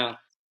 right? Yeah.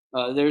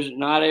 Now, there's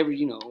not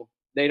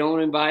they don't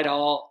invite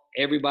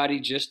everybody,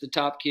 just the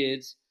top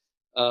kids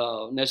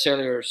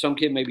necessarily, or some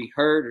kid may be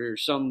hurt or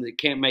some that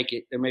can't make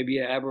it. There may be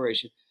an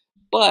aberration.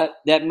 But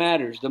that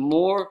matters.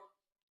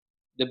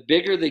 The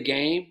bigger the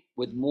game,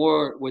 with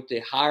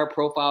the higher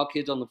profile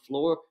kids on the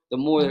floor, the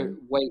more Hmm.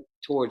 weight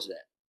towards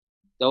that.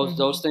 Those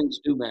Hmm. things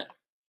do matter.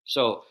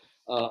 So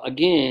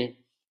again,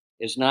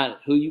 it's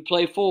not who you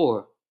play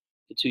for;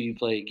 it's who you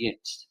play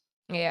against.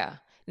 Yeah.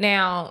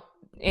 Now,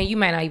 and you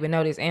might not even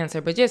know this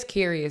answer, but just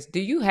curious, do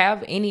you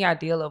have any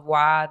idea of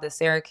why the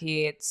Sarah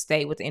kid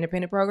stayed with the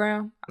independent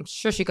program? I'm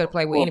sure she could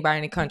play with Well, anybody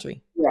in the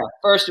country. yeah.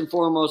 First and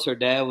foremost, her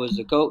dad was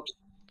the coach,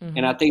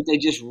 and I Hmm. think they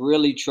just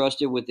really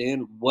trusted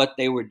within what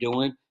they were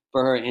doing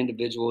for her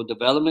individual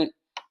development,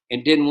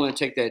 and didn't want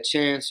to take that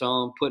chance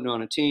on putting her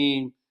on a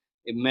team.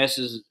 It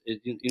messes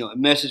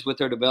with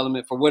her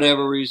development for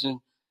whatever reason.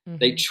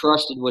 They Hmm.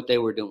 trusted what they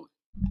were doing.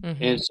 And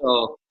Hmm.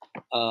 so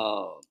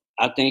uh,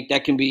 I think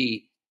that can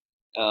be.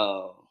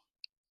 Uh,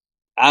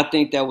 I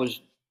think that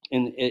was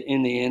in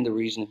the end the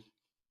reasoning.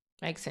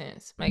 Makes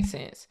sense. Makes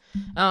sense.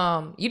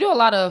 You do a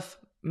lot of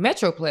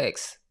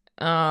Metroplex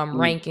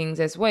rankings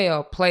as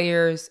well,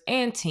 players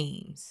and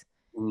teams.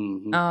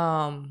 Mm-hmm.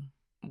 Um,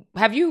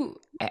 have you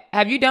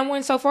done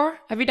one so far?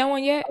 Have you done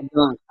one yet?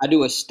 I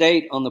do a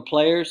state on the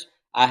players.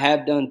 I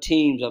have done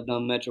teams. I've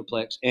done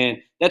Metroplex,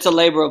 and that's a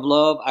labor of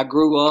love. I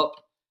grew up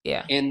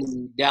Yeah. in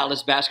the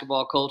Dallas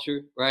basketball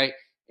culture, right?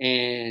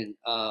 And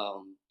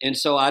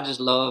so I just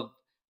love.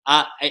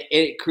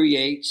 It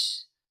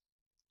creates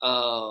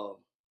uh,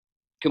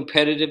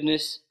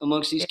 competitiveness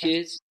amongst these Yeah.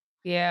 kids.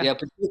 Yeah. Yeah,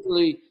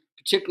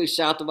 particularly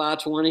south of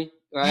I-20,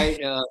 right?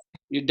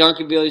 Your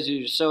Duncanvilles,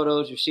 your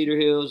DeSotos, your Cedar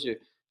Hills, your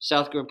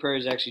South Grand Prairie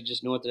is actually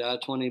just north of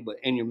I-20, but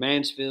and your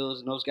Mansfields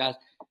and those guys,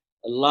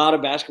 a lot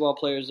of basketball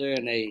players there,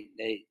 and they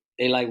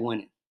like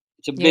winning.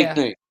 It's a big Yeah.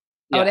 thing.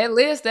 Oh, Yeah. that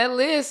list,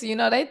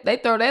 they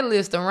throw that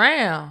list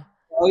around.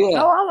 Oh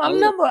yeah. Oh, I'm, Oh I'm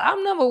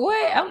yeah. number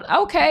what?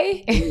 I'm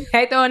okay.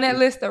 They throwing that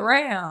list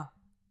around.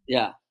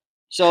 Yeah.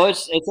 So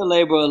it's a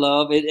labor of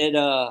love.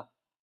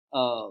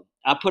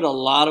 I put a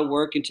lot of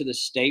work into the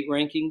state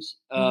rankings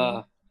Hmm.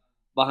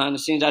 behind the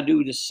scenes. I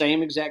do the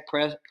same exact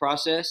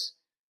process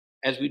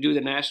as we do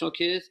the national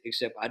kids,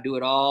 except I do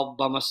it all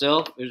by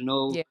myself. There's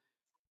no Yeah.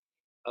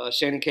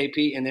 Shane and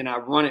KP, and then I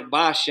run it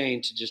by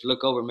Shane to just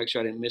look over and make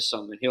sure I didn't miss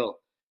something. He'll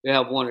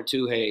have one or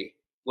two. Hey,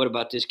 what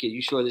about this kid?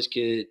 You sure this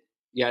kid?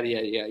 Yada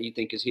yada yada. You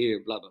think is here?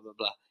 Blah blah blah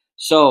blah.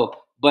 So,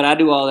 but I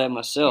do all that Yeah.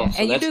 myself. So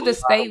And you that's do a the lot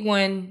of state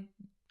one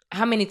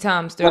how many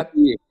times once throughout? a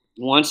year.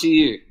 Once a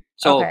year.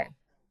 Okay.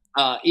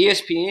 So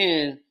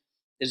ESPN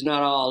is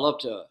not all up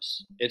to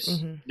us. It's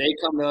Hmm. they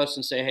come to us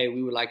and say, hey,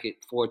 we would like it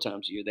 4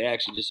 times a year. They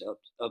actually just up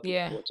it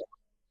Yeah. 4 times.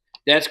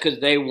 That's because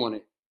they want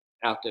it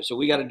out there. So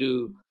we got to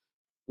do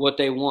what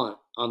they want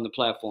on the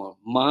platform.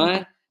 Okay.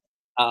 Mine,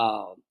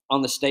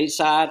 on the state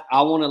side,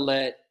 I want to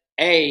let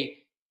a.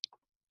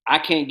 I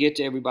can't get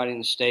to everybody in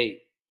the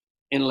state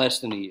in less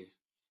than a year.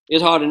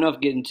 It's hard enough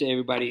getting to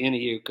everybody in a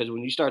year because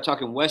when you start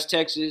talking West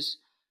Texas,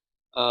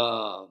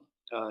 uh,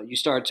 you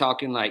start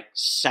talking like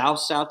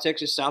South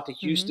Texas, south of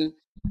Hmm. Houston.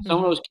 Some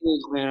of Hmm. those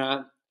kids,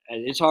 man,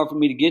 it's hard for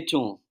me to get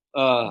to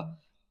them,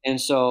 and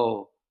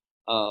so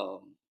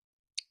um,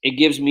 it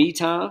gives me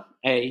time.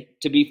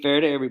 to be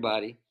fair to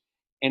everybody,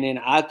 and then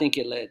I think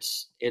it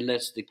lets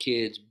the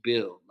kids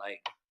build.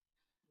 Like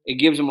it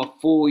gives them a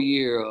full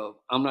year of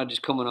I'm not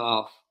just coming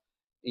off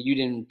and you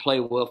didn't play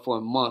well for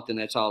a month and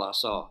that's all I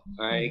saw. All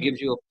right, it Hmm.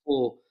 gives you a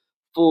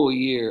full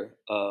year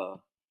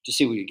to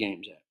see where your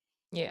game's at.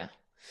 Yeah.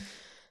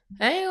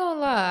 I ain't gonna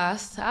lie.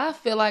 I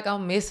feel like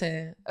I'm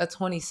missing a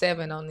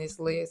 27 on this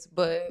list,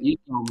 but You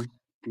told me.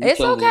 You it's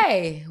told me.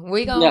 okay.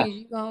 We Yeah, gon' and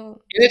you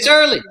it's gon'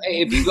 early.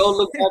 Hey, if you go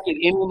look back at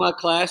any of my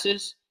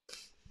classes,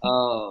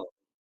 uh,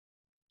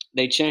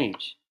 they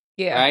change.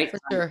 Yeah, Right? for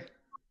sure.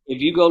 If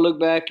you go look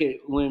back at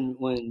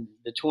when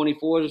the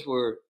 24s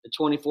were the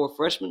 24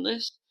 freshman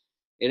list,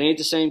 it ain't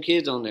the same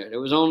kids on there. There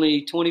was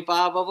only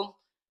 25 of them,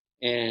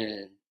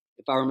 and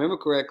if I remember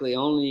correctly,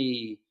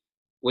 only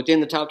within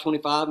the top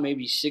 25,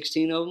 maybe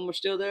 16 of them were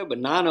still there, but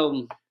 9 of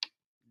them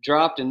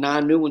dropped and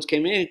 9 new ones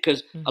came in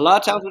because a Mhm. lot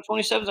of times with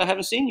 27s, I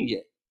haven't seen you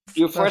yet.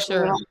 You're a For freshman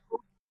in sure. high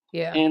school,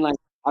 Yeah. and like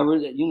I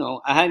really,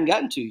 I hadn't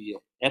gotten to you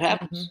yet. That Hmm.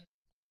 happens.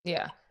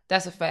 Yeah,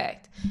 that's a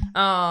fact.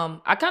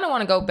 I kind of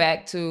want to go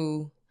back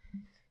to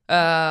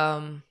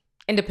um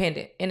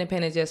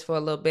independent just for a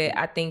little bit.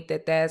 I think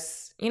that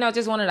that's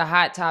just one of the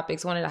hot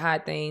topics, one of the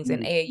hot things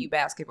in AAU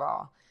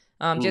babasketball.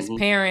 Just Mm-hmm.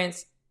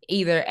 parents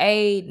either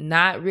a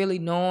not really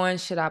knowing,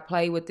 should I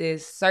play with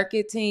this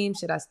circuit team,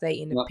 should I stay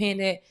Yep.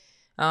 independent,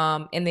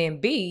 and then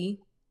b,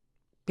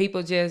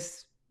 people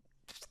just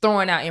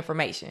throwing out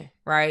information,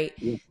 right?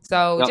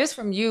 So Yep. just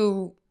from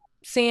you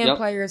seeing Yep.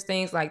 players,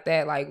 things like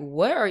that, like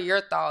what are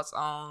your thoughts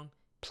on Yeah.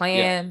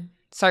 playing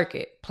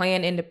circuit,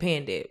 playing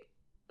independent,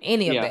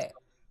 any of Yeah. that?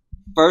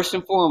 First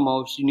and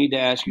foremost, you need to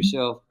ask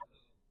yourself,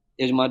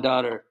 is my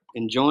daughter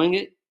enjoying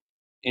it?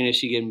 And is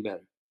she getting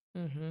better?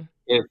 Mm-hmm.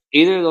 If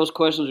either of those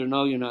questions are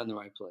no, you're not in the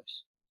right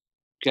place.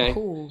 Okay.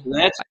 Cool.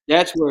 So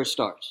that's where it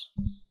starts.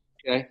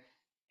 Okay.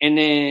 And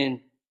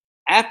then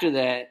after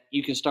that,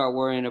 you can start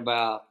worrying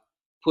about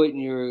putting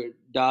your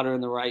daughter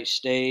in the right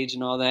stage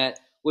and all that.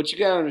 What you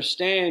got to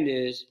understand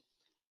is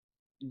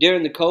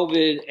during the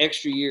COVID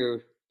extra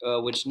year,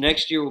 which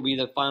next year will be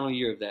the final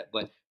year of that,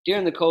 but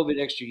during the COVID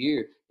extra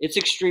year, it's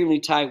extremely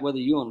tight whether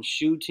you're on a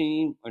shoe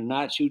team or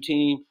not shoe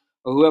team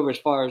or whoever, as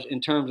far as in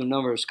terms of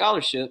number of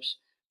scholarships,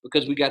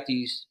 because we got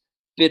these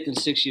fifth and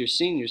sixth year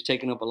seniors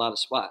taking up a lot of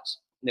spots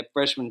that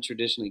freshmen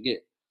traditionally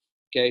get.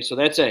 Okay, so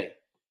that's A.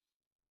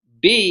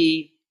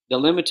 B, the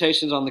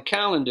limitations on the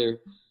calendar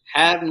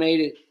have made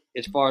it,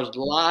 as far as the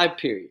live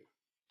period,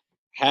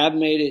 have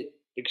made it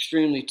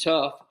extremely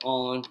tough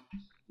on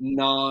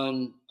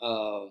non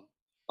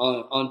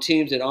on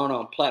teams that aren't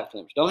on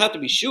platforms. Don't have to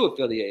be shoe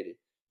affiliated,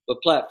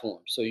 but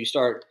platforms. So you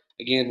start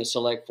again the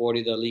Select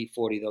 40, the Elite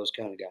 40, those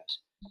kind of guys.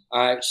 All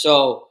right,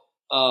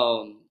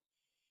 um,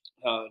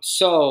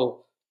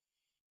 so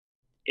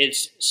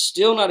it's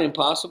still not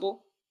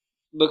impossible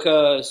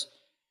because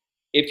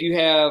if you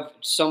have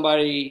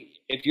somebody,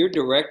 if your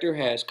director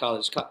has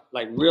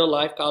like real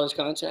life college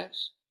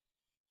contacts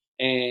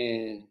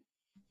and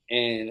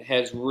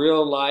has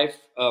real life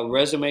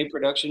resume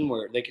production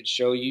where they could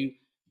show you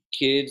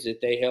kids that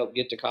they help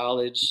get to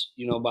college,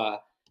 by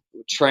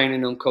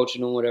training them,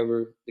 coaching them,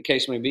 whatever the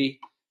case may be.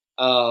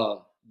 Uh,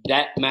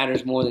 that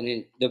matters more than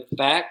any. The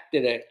fact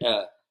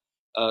that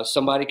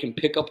somebody can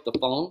pick up the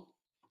phone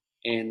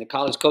and the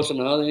college coach on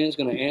the other end is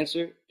going to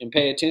answer and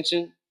pay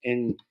attention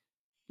and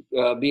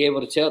be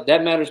able to tell,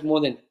 that matters more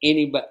than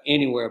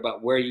anywhere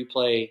about where you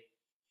play,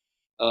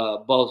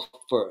 both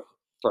for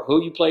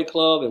who you play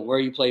club and where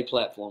you play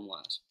platform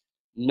wise.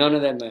 None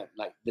of that matters.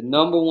 Like the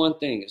number one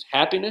thing is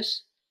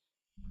happiness.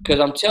 Because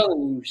I'm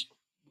telling you,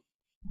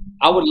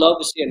 I would love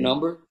to see a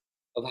number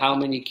of how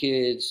many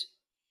kids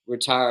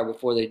retire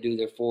before they do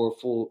their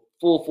full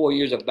 4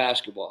 years of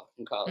basketball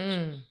in college.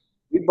 Mm.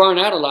 We burn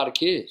out a lot of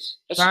kids.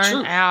 That's the Burn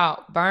truth.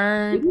 out.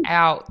 Burn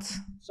out.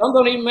 Some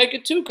don't even make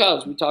it to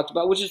college. We talked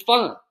about, which is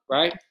fun,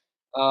 right?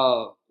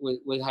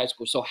 With high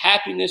school, so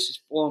happiness is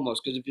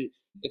foremost. Because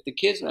if the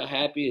kid's not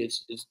happy,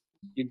 it's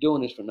you're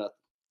doing this for nothing.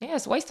 Yeah,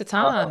 it's a waste of Uh,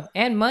 time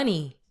and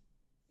money.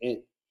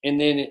 and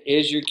then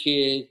is your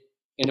kid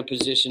in a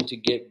position to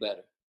get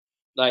better?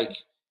 Like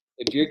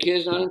if your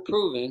kid's not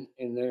improving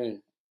and they're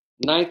in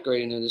ninth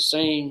grade and they're the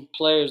same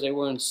players they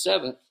were in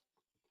seventh,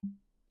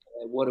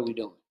 what are we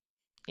doing?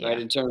 Right,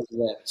 Yeah. in terms of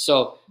that.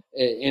 So,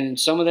 and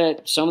some of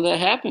that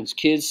happens.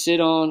 Kids sit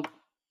on.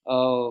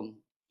 Um,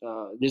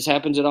 this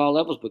happens at all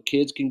levels, but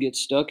kids can get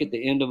stuck at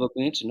the end of a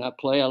bench and not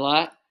play a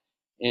lot,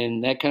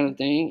 and that kind of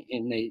thing,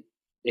 and they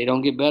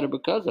don't get better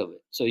because of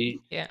it. So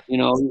Yeah.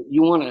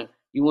 you want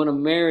to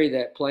marry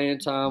that playing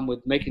time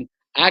with making.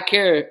 I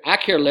care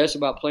less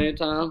about playing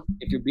time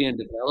if you're being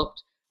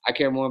developed. I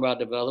care more about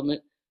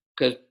development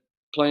because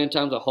playing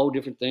time's a whole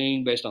different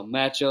thing based on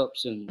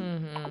matchups and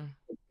Mm-hmm.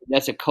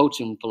 that's a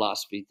coaching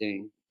philosophy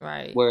thing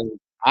Right. where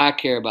I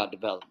care about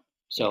development.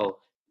 Yeah.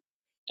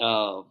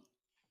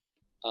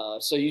 Uh,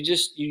 so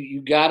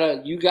you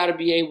gotta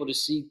be able to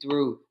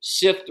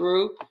sift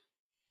through,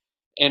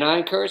 and I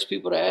encourage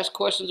people to ask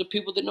questions of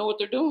people that know what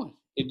they're doing.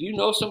 If you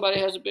know somebody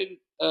has a big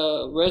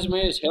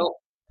resume,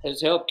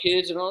 has helped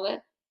kids and all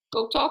that,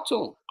 go talk to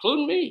them,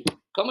 including me.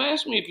 come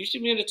ask me. If you see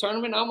me in a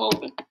tournament, I'm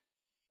open.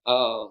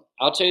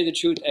 I'll tell you the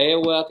truth. A,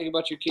 what I think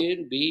about your kid,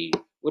 and B,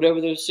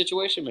 whatever the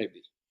situation may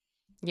be.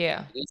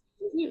 Yeah. It is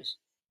what it is.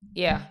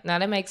 Yeah. Now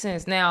that makes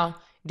sense. Now,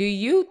 do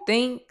you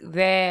think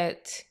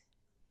that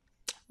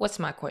what's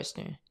my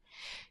question?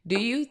 Do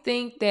you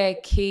think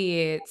that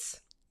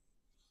kids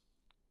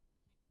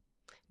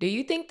do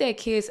you think that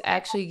kids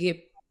actually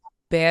get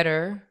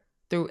better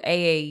through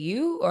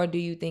AAU, or do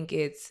you think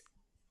it's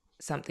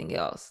something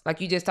else?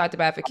 Like you just talked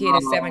about, if a kid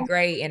in seventh Um,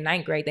 grade and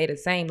ninth grade, they the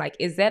same. Like,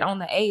 is that on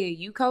the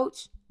AAU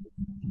coach?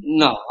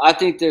 no, I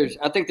think there's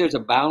a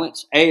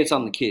balance. A, it's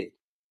on the kid.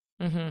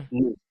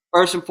 Mm-hmm.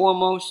 First and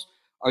foremost,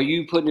 are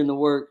you putting in the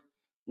work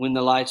when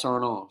the lights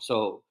aren't on?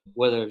 So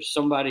whether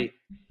somebody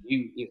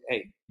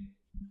hey,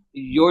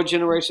 your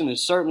generation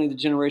is certainly the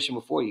generation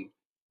before you.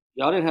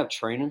 Y'all didn't have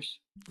trainers.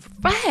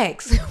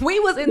 Facts. I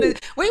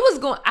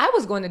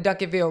was going to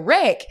Duncanville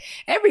Rec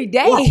every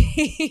Yeah,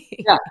 day.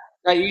 yeah.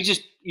 Like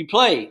you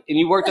played and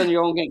you worked on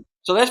your own game.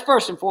 So that's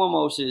first and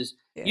foremost is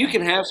you Yeah.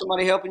 can have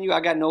somebody helping you.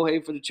 I got no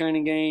hate for the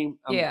training game.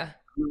 Yeah.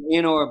 I'm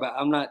in or about.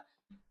 I'm not.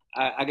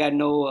 I got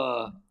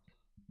no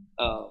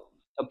uh,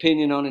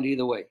 opinion on it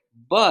either way.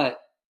 But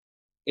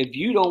if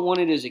you don't want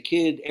it as a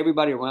kid,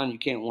 everybody around you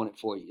can't want it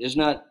for you. It's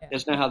not. Yeah.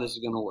 That's not how this is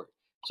going to work.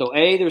 So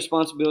A, the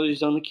responsibility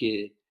is on the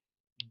kid.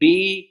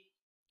 B,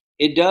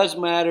 it does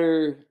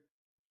matter.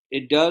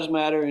 It does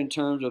matter in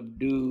terms of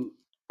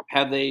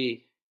have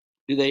they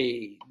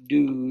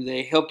do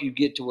they help you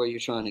get to where you're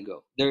trying to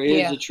go. There is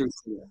Yeah, a truth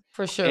to that,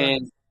 for sure.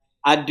 and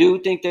I do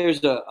think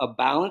there's a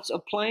balance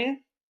of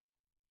playing.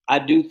 I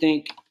do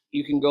think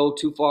you can go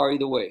too far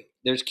either way.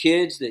 There's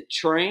kids that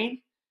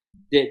train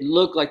that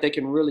look like they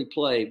can really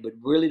play, but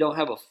really don't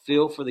have a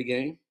feel for the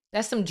game.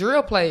 That's some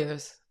drill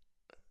players.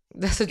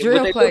 That's a But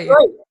drill they look player.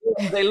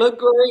 great. They look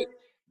great,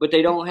 but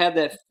they don't have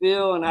that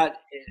feel, and I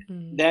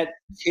Mm. that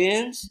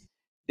tends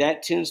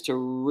that tends to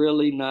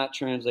really not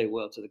translate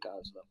well to the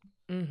college level.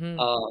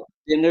 Mm-hmm.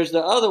 Then there's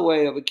the other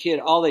way of a kid.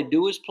 All they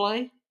do is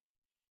play.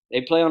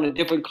 They play on a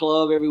different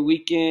club every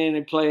weekend.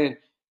 They play,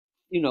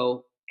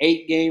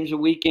 8 games a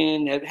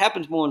weekend. It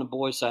happens more on the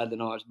boys' side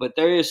than ours, but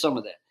there is some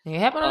of that. It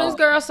happened on Uh, this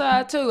girl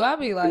side too. I'll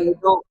be and like, they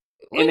don't,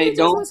 and wouldn't they you just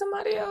let don't,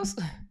 somebody else?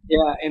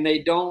 yeah, and they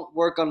don't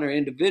work on their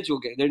individual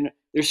game.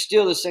 They're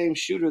still the same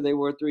shooter they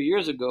were 3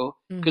 years ago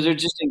because they're Mm-hmm.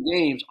 just in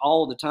games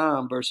all the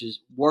time versus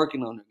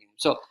working on their game.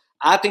 So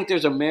I think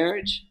there's a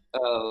marriage,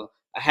 a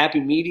happy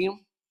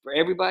medium for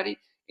everybody,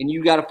 and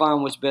you got to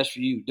find what's best for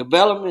you.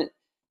 Development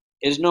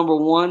is number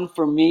one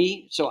for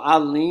me. So I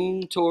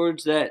lean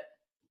towards that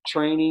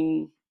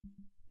training,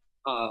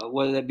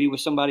 whether that be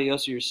with somebody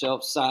else or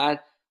yourself, side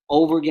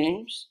over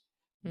games.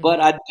 But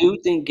Mm-hmm. I do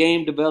think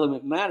game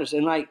development matters.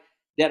 And like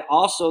that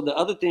also, the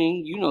other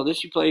thing,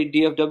 this, you played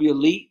DFW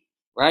Elite,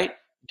 right?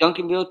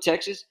 Duncanville,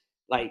 Texas.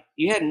 Like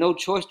you had no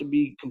choice to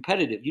be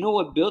competitive. You know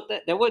what built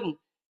that? That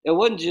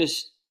wasn't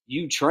just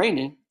you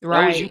training. That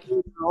was you Right.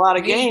 playing a lot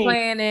of Me games.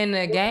 playing in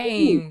the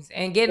games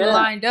and getting Yeah.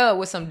 lined up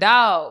with some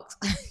dogs.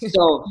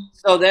 So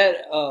that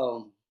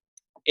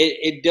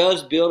it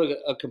does build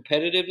a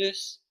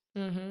competitiveness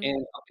Mm-hmm.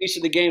 and a piece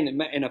of the game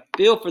and a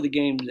feel for the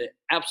game that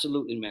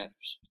absolutely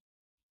matters.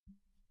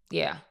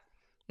 Yeah.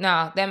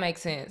 No, that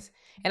makes sense.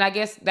 And I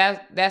guess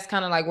that's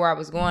kind of like where I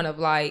was going of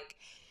like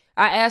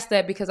I asked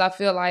that because I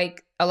feel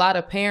like a lot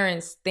of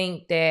parents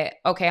think that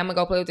okay, I'm gonna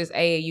go play with this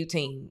AAU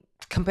team,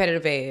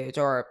 competitive edge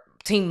or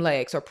team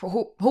legs or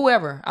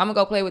whoever. I'm gonna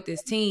go play with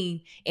this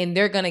team and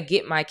they're gonna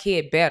get my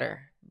kid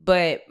better.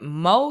 But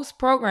most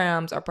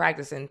programs are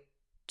practicing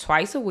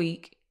twice a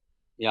week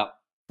Yeah,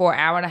 for an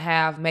hour and a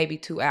half, maybe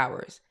 2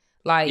 hours.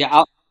 yeah.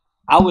 Like,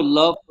 I would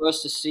love for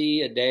us to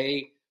see a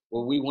day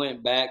where we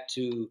went back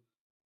to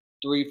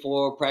 3,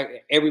 4 practice.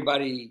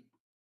 Everybody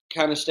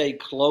kind of stay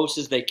close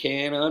as they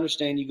can. I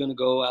understand you're going to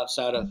go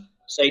outside of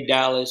say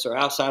Dallas or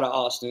outside of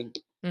Austin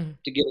mhm,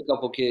 to get a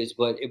couple kids,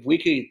 but if we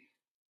could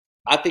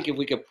I think if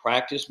we could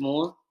practice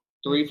more,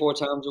 three, mhm, 4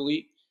 times a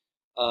week,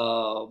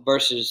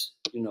 versus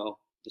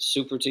the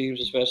super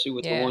teams, especially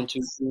with the yeah, 1, 2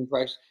 team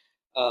practice,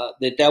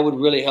 that would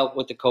really help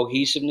with the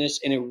cohesiveness,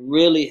 and it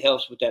really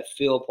helps with that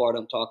feel part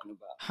I'm talking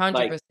about.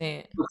 Like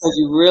 100%. because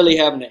you really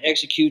having to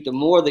execute. The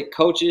more that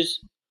coaches,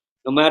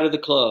 no matter the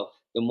club,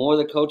 the more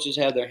the coaches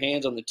have their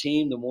hands on the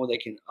team, the more they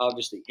can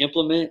obviously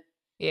implement,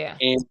 Yeah,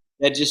 and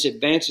that just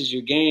advances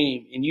your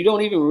game. And you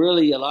don't even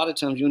really, a lot of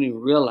times, you don't even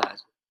realize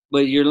it,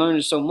 but you're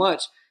learning so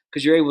much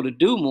because you're able to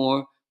do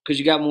more because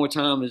you got more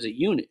time as a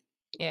unit.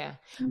 yeah.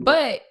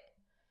 But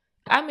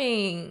I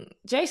mean,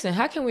 Jason,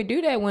 how can we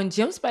do that when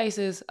gym space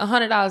is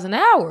 $100 an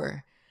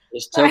hour?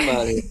 It's tough Like,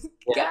 out here.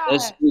 Yeah,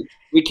 God,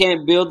 we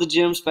can't build the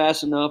gyms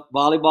fast enough.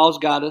 Volleyball's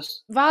got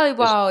us. That's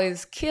volleyball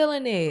is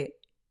killing it.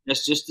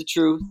 that's just the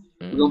truth.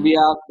 We're gonna Hmm. be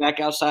out back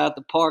outside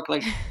the park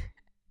like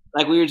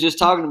we were just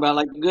talking about,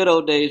 like the good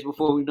old days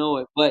before we know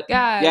it. But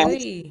yeah,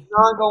 it's Golly. an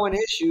ongoing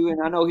issue,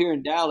 and I know here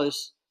in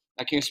Dallas,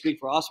 I can't speak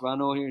for Austin, but I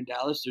know here in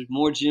Dallas, there's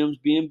more gyms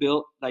being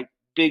built, like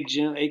big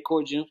gym, 8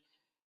 court gyms.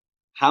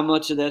 How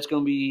much of that's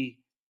going to be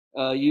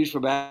used for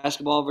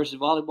basketball versus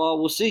volleyball,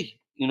 we'll see.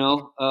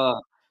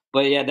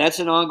 But yeah, that's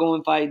an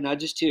ongoing fight, not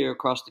just here,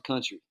 across the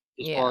country,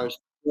 as far Yeah. as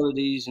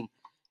facilities. And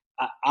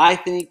I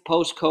think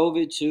post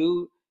COVID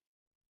too,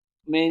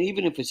 man,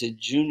 even if it's a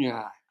junior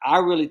high, I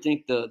really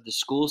think the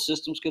school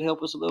systems could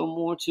help us a little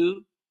more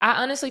too.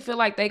 I honestly feel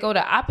like they go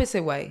the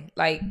opposite way.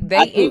 Like I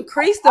they do.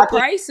 increase the I think,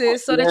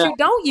 prices so that yeah, you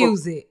don't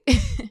use it.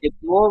 it's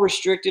more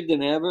restrictive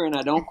than ever, and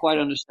I don't quite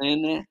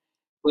understand that.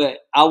 But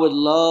I would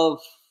love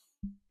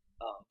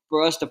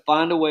for us to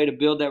find a way to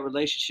build that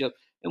relationship,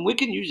 and we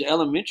can use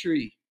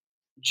elementary,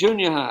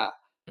 junior high,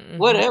 Hmm.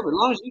 whatever. As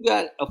long as you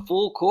got a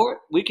full court,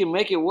 we can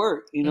make it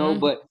work. Hmm.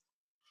 But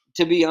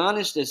to be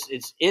honest,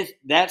 it's if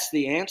that's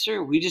the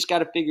answer, we just got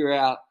to figure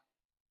out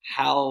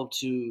how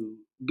to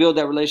build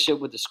that relationship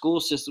with the school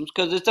systems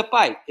because it's a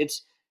fight.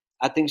 It's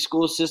I think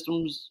school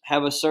systems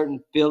have a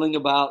certain feeling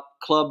about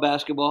club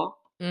basketball,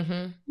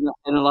 Hmm.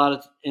 in a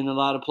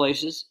lot of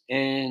places,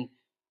 and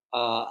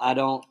I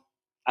don't.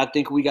 I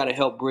think we got to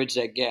help bridge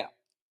that gap.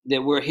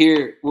 That we're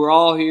here, we're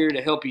all here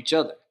to help each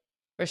other,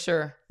 For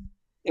sure.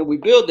 and we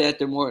build that.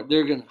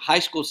 They're gonna high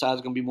school side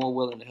is gonna be more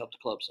willing to help the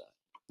club side.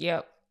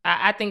 Yep.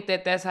 I think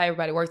that that's how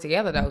everybody works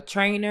together, though.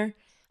 Trainer,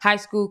 high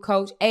school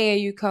coach,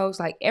 AAU coach,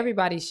 like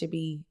everybody should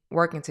be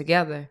working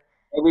together.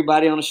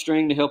 Everybody on a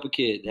string to help a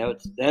kid.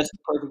 That's the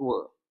perfect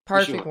world for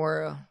Perfect sure.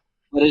 world.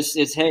 But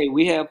it's hey,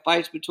 we have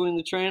fights between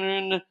the trainer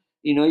and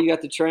you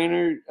got the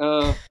trainer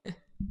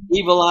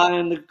evil eye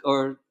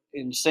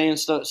and saying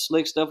stuff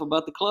slick stuff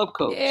about the club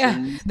coach Yeah.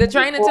 and The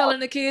trainer telling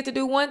the kid to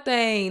do one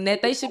thing,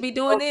 that they should be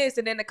doing this,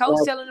 and then the coach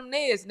telling them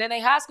this, and then they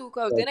high school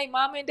coach, then they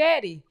mama and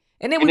daddy.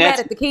 And then we and mad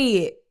at the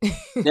kid.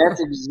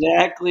 that's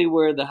exactly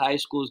where the high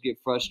schools get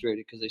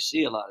frustrated because they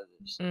see a lot of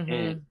this,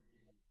 and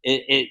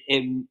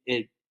Hmm.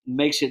 it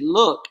makes it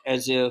look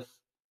as if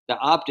the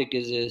optic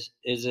is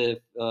if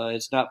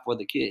it's not for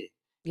the kid,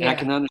 and I Yeah.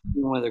 can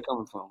understand where they're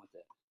coming from with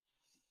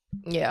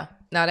that. Yeah.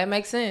 Now that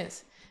makes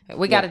sense.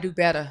 We got Yeah, to do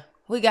better.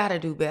 We got to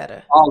do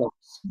better. all of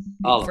us,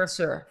 all of For us.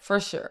 sure. For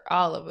sure.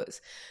 All of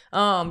us.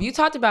 You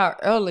talked about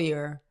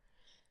earlier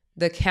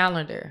the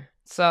calendar.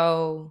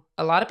 So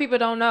a lot of people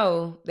don't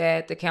know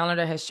that the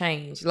calendar has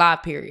changed.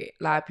 Live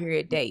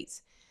period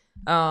dates.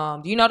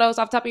 Do you know those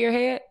off the top of your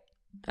head?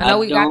 I I know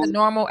we got the don't.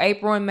 normal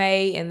April and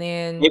May, and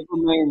then April,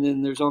 May, and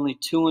then there's only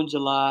two in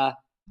July,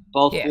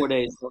 both yeah, 4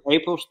 days. So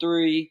April's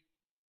three,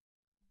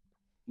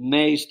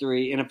 May's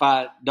three, and if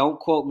I don't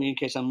quote me in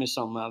case I miss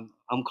something,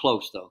 I'm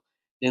close though.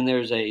 Then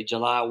there's a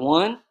July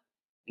 1,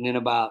 and then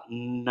about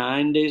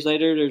 9 days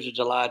later, there's a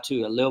July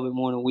 2, a little bit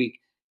more than a week.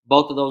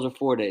 Both of those are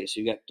 4 days. So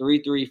you got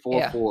 3, 3, 4,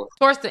 yeah, 4,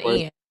 towards the for a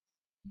end.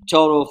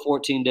 total of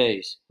 14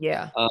 days.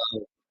 Yeah. Uh,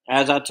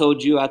 as I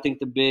told you, I think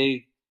the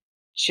big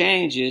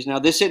change is now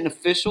this isn't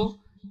official,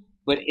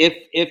 but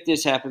if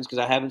this happens, because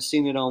I haven't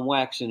seen it on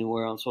wax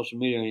anywhere on social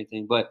media or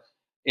anything, but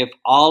if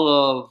all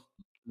of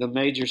the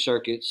major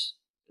circuits,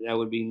 that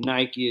would be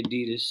Nike,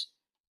 Adidas,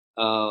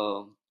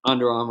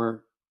 Under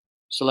Armour,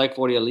 Select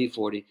 40, Elite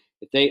 40,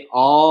 if they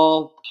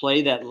all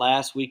play that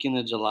last weekend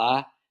of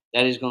July,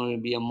 that is going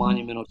to be a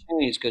monumental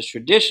change because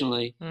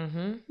traditionally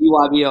Mm-hmm.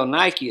 EYBL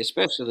Nike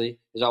especially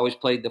has always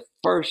played the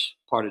first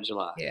part of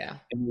July, Yeah.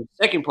 and the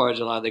second part of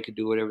July they could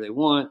do whatever they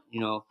want.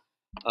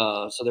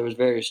 So there was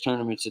various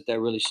tournaments that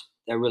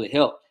really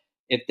helped.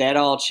 If that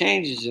all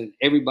changes and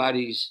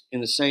everybody's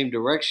in the same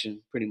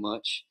direction, pretty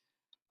much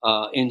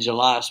in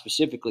July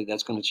specifically,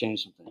 that's going to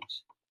change some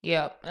things.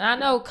 Yeah. And I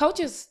know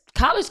coaches,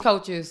 college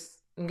coaches,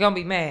 are gonna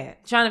be mad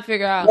trying to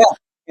figure out Yeah,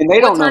 and they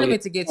what don't know yet.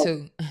 tournament to get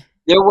to.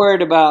 They're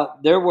worried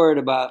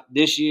about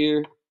this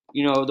year.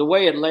 The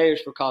way it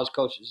layers for college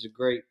coaches is a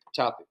great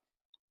topic.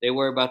 They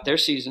worry about their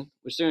season,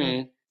 which they're Mm,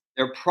 in,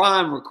 their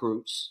prime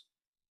recruits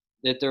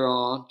that they're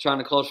on, trying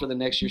to close for the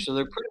next year. So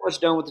they're pretty much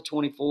done with the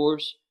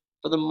 24s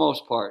for the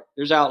most part.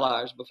 There's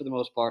outliers, but for the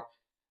most part,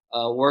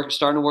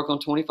 starting to work on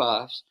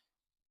 25s,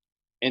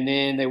 and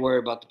then they worry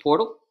about the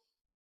portal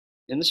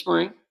in the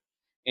spring.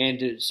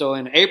 And so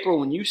in April,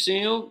 when you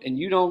see them and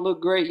you don't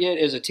look great yet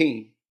as a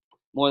team,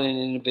 more than an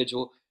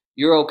individual,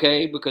 you're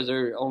okay because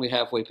they're only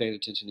halfway paying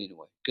attention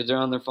anyway because they're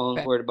on their phones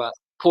okay. worried about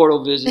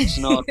portal visits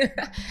and all. They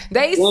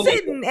Then they,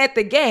 sitting at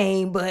the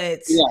game,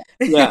 but yeah,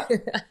 yeah.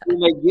 When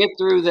they get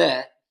through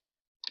that,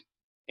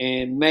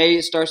 and May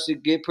it starts to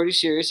get pretty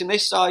serious. And they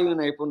saw you in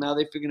April. Now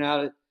they figuring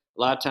out it.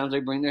 A lot of times they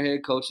bring their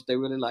head coach if they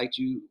really liked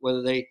you,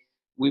 whether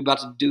we about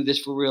to do this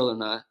for real or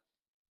not.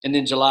 And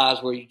then July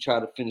is where you try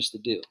to finish the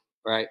deal,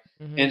 right?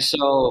 hmm And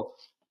so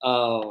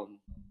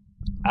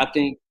I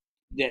think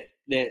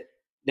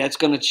that's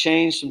going to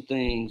change some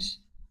things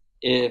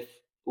if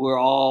we're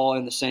all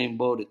in the same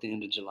boat at the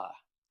end of July.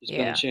 It's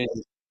going to yeah. change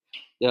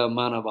the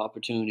amount of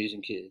opportunities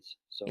and kids.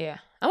 So Yeah.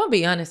 I'm gonna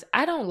be honest.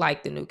 I don't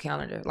like the new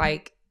calendar.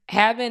 Like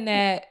having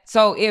that.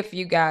 So if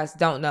you guys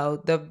don't know,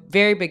 the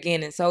very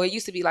beginning. So it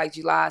used to be like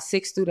July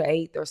 6th through the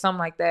 8th or something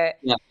like that.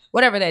 yeah,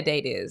 Whatever that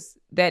date is,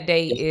 that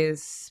date yeah,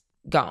 is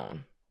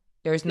gone.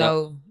 There's yeah.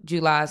 no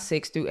July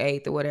 6th through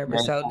 8th or whatever.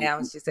 So now Yeah.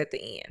 it's just at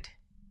the end.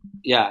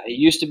 Yeah, it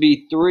used to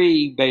be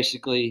three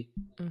basically.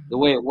 The Hmm.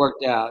 way it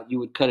worked out, you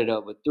would cut it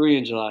up, but three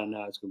in July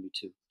now it's going to be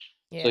two.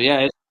 So Yeah.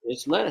 yeah,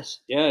 it's less.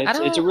 Yeah,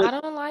 it's a real I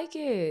don't like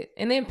it.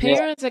 And then yeah.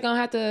 parents are gonna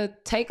have to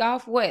take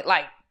off what,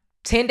 like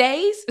 10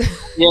 days?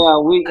 Yeah,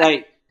 we Like,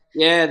 like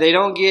yeah, they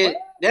don't what? get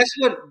that's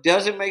what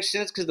doesn't make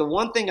sense because the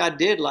one thing I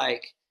did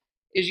like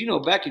is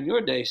back in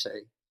your day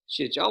say,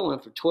 shit, y'all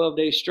went for 12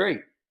 days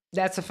straight.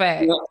 That's a You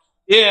fact. know?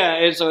 Yeah,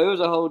 and so it was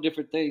a whole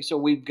different thing. So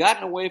we've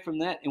gotten away from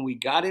that and we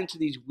got into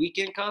these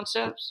weekend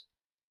concepts,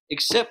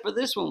 except for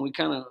this one, we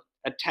kind of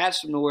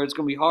attached them to where it's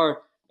gonna be hard.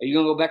 Are you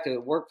gonna go back to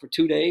work for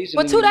 2 days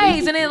and For then two you leave?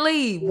 days and then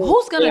leave.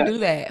 Who's gonna Yeah, do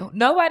that? yeah.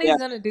 Nobody's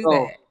gonna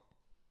do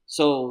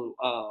So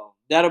that.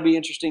 that'll be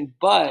interesting.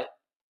 But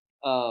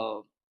uh,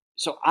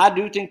 so I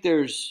do think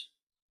there's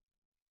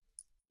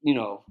you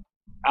know,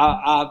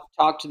 I've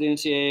talked to the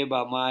NCAA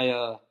about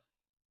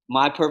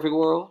my perfect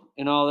world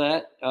and all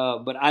that.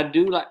 But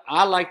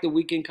I like the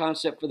weekend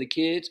concept for the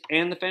kids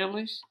and the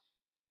families.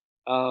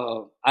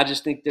 I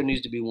just think there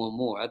needs to be one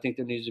more. I think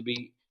there needs to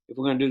be if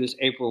we're going to do this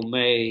April,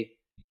 May,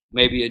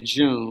 maybe a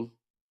June,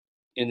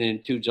 and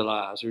then 2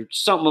 Julys or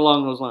something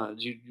along those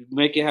lines. You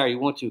make it how you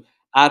want to.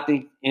 I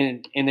think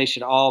and they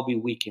should all be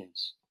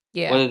weekends.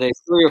 Yeah. Whether they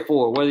 3 or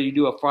 4, whether you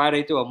do a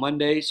Friday through a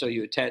Monday, so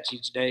you attach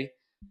each day,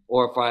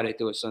 or a Friday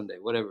through a Sunday,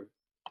 whatever you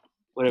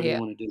Yeah.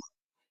 want to do.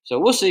 So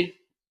we'll see.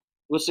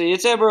 We'll see.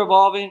 It's ever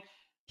evolving,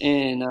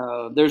 and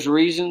there's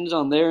reasons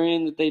on their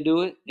end that they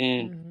do it.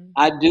 And Hmm.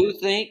 I do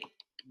think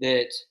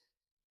that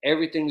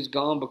everything's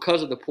gone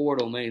because of the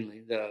portal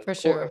mainly. The For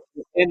sure.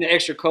 and the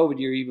extra COVID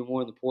year, even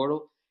more in the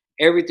portal.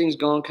 Everything's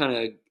gone kind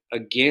of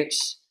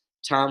against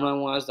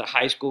timeline wise the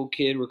high school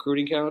kid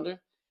recruiting calendar.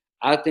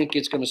 I think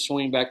it's going to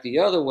swing back the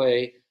other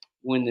way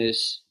when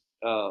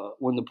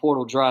when the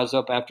portal dries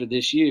up after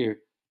this year,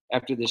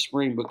 after this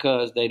spring,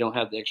 because they don't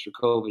have the extra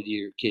COVID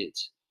year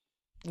kids.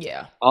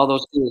 Yeah. All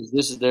those kids,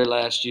 this is their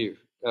last year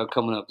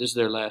coming up. This is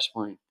their last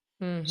spring.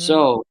 Hmm.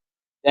 So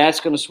that's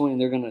going to swing.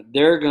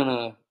 They're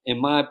gonna, in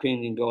my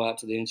opinion, go out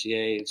to the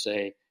NCAA and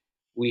say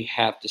we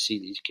have to see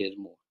these kids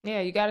more. Yeah,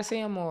 you got to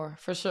see them more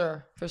for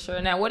sure, for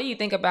sure. Now, what do you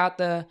think about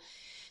the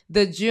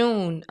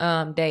June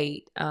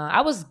date?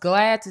 I was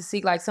glad to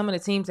see like some of the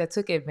teams that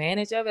took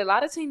advantage of it. A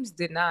lot of teams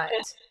did not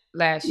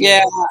last Yeah,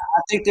 year.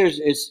 I think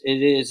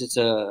it's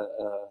a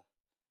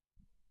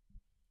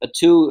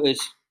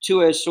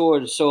two-edged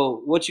sword.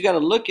 So what you got to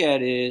look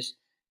at is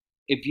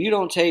if you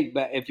don't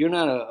if you're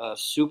not a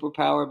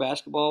superpower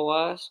basketball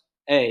wise,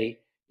 it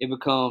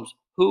becomes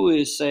who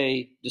is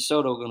say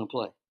DeSoto going to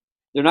play?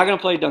 They're not going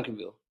to play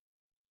Duncanville.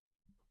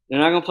 They're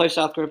not going to play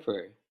South Grand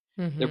Prairie.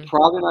 They're Hmm.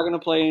 probably not going to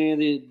play any of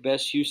the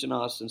best Houston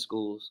Austin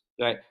schools,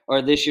 right?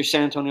 Or this year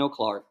San Antonio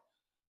Clark,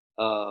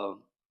 uh,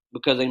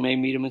 because they may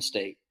meet them in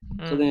state.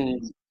 So Mm.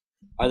 then,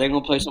 are they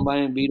going to play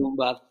somebody and beat them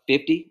by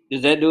 50?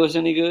 Does that do us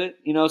any good?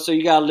 So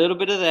you got a little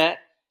bit of that.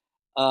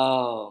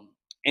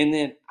 And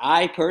then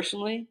I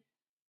personally,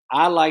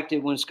 I liked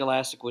it when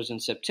Scholastic was in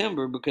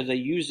September because they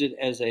used it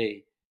as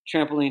a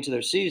trampoline to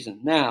their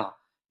season. Now,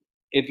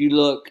 if you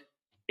look,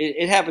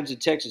 it happens in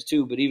Texas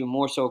too, but even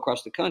more so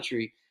across the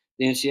country.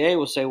 The NCAA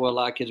will say, "Well, a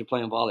lot of kids are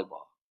playing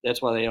volleyball.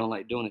 That's why they don't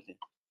like doing anything."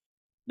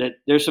 That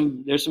there's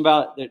some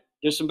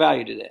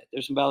value to that.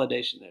 There's some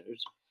validation there.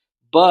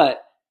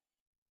 But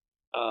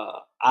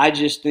I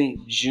just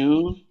think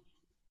June,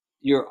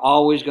 you're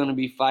always going to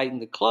be fighting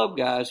the club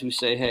guys who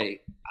say,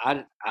 "Hey,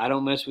 I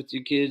don't mess with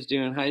your kids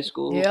during high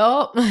school.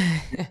 Yep.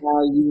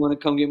 Now you want to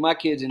come get my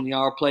kids, and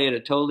y'all play at a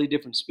totally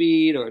different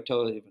speed or a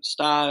totally different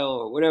style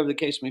or whatever the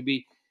case may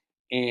be."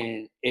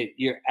 And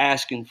you're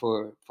asking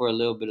for a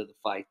little bit of the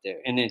fight there.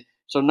 And then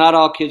so not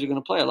all kids are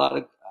going to play.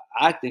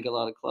 I think a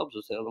lot of clubs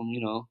will tell them,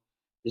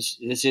 this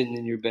isn't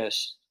in your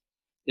best.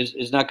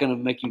 It's not going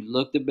to make you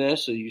look the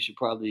best, so you should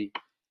probably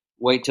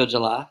wait till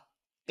July.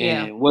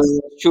 Yeah. And whether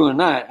it's true or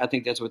not, I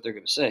think that's what they're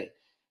going to say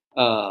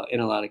in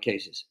a lot of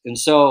cases. And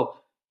so,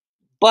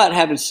 but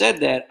having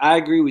said that, I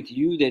agree with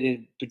you that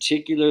in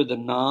particular the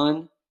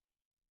non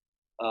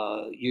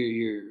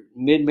your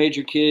mid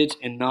major kids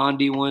and non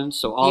D1s,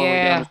 so all the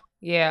way down.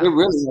 Yeah. It Yeah.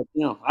 really helped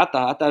them. I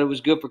thought it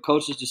was good for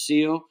coaches to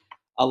see them.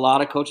 A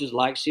lot of coaches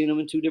like seeing them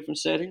in two different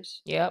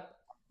settings. Yep.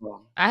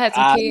 Um, I had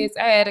some I kids.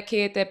 I had a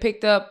kid that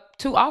picked up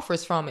 2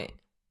 offers from it.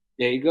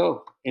 There you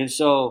go. And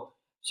so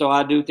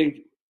I do think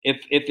if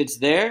it's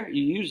there,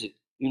 you use it.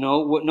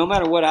 No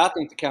matter what I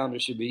think the calendar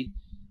should be,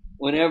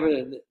 whenever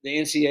the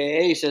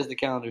NCAA says the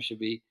calendar should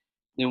be,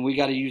 then we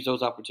got to use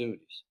those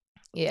opportunities.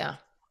 Yeah.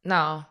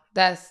 No,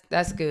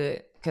 that's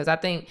good because I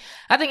think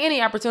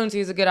any opportunity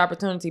is a good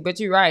opportunity. But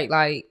you're right.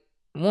 Like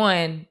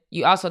one,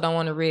 you also don't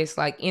want to risk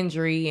like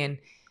injury and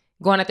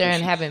going out there and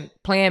Issues. having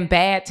playing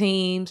bad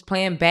teams,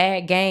 playing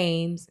bad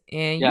games,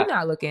 and Yeah, you're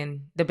not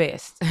looking the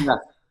best. yeah,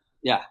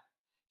 yeah.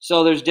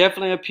 So there's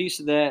definitely a piece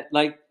of that.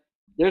 Like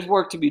there's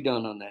work to be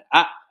done on that.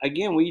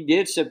 We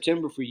did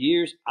September for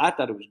years. I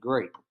thought it was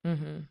great.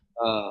 Hmm.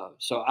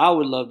 So I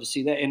would love to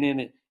see that. And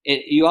then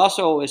you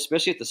also,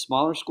 especially at the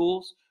smaller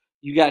schools,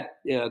 you got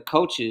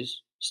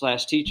coaches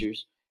slash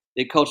teachers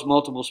that coach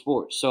multiple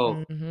sports.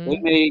 So they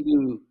Hmm. may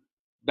do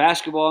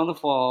basketball in the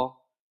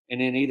fall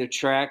and then either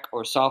track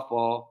or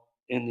softball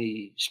in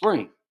the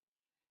spring.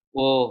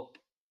 Well,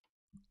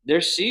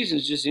 their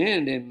seasons just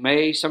end in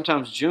May,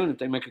 sometimes June if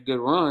they make a good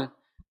run,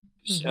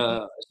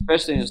 Hmm.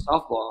 especially in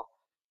softball.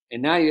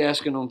 And now you're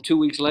asking them 2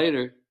 weeks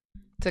later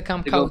To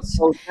come to go coach.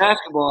 coach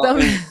basketball, Some,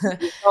 and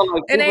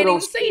like and they people ain't don't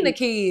even seen the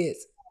see.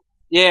 kids.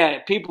 Yeah,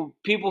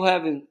 people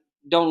haven't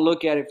don't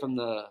look at it from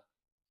the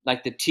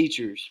like the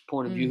teacher's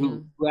point of view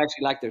Hmm. who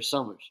actually like their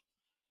summers.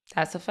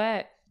 That's a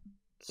fact.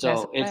 That's a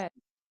So it's fact.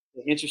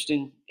 an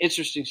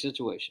interesting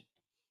situation.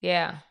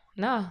 Yeah.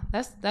 No,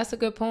 that's a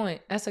good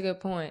point. That's a good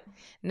point.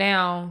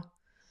 Now,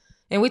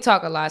 and we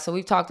talk a lot, so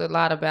we've talked a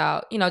lot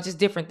about just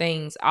different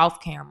things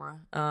off camera.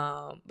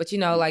 But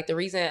like the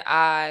reason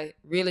I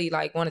really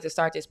like wanted to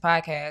start this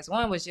podcast,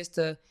 one was just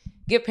to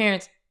give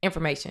parents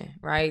information,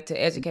 right? To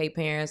educate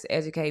parents, to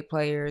educate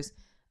players.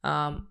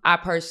 I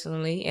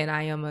personally, and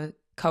I am a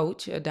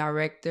coach, a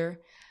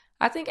director.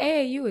 I think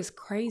AAU is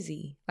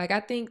crazy. Like I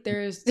think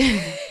there's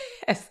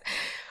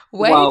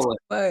way Wow. too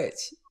much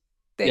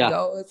that Yeah.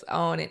 goes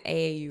on in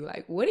AAU.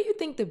 Like, what do you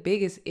think the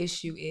biggest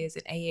issue is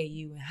in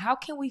AAU, and how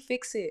can we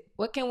fix it?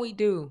 What can we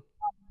do?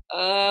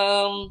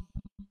 Um.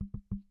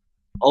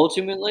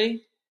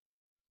 Ultimately,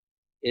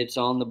 it's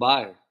on the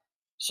buyer.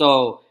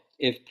 So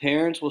if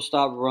parents will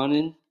stop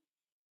running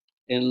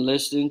and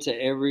listening to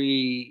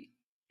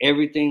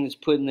everything that's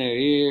put in their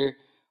ear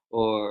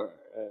or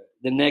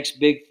the next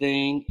big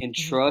thing, and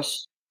Hmm.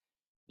 trust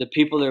the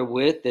people they're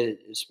with, that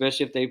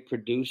especially if they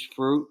produce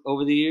fruit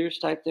over the years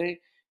type thing,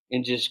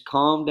 and just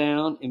calm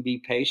down and be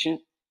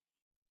patient,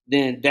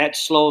 then that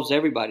slows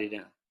everybody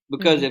down.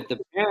 Because Hmm. if the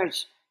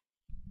parents,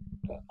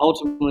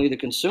 ultimately the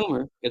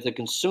consumer, if the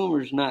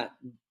consumer's not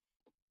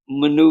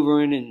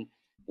maneuvering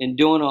and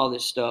doing all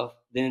this stuff,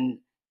 then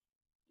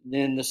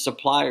the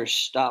supplier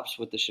stops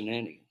with the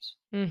shenanigans,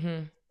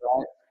 Hmm.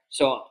 right?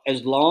 So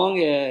as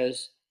long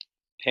as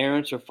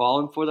parents are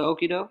falling for the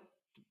okie doke,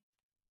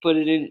 put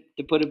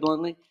it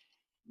bluntly,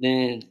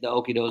 then the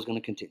okie doke is going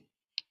to continue.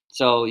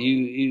 So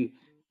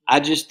I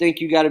just think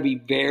you got to be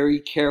very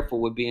careful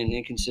with being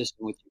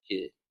inconsistent with your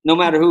kid, no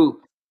matter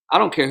who. I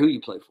don't care who you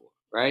play for,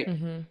 right?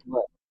 Hmm.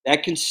 But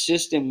that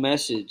consistent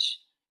message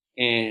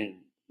and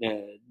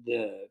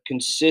the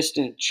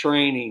consistent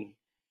training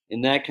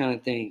and that kind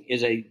of thing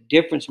is a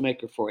difference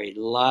maker for a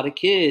lot of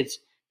kids.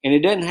 And it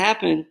doesn't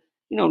happen.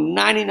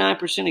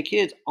 99% of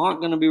kids aren't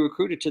going to be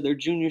recruited to their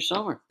junior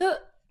summer. To,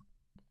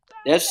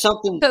 That's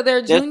something. to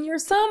their That's junior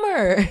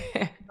summer.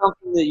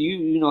 something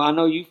that I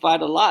know you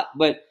fight a lot,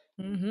 but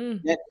Hmm.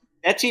 that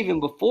that's even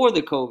before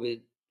the COVID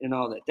and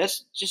all that.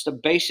 That's just a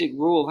basic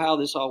rule of how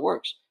this all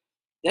works.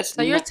 That's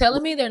So you're not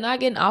telling me they're not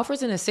getting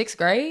offers in the sixth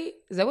grade?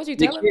 Is that what you're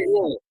the telling kid.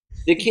 me?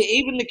 Yeah,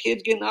 even the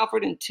kids getting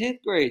offered in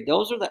 10th grade.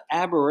 Those are the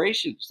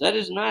aberrations. That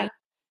is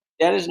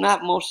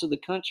not most of the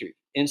country,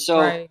 and so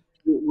Right.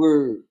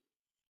 we're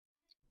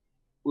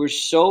we're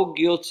so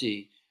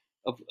guilty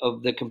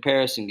of the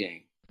comparison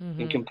game and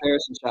Hmm.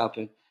 comparison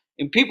shopping.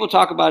 And people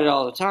talk about it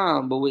all the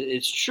time, but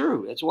it's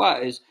true. That's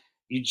why is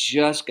you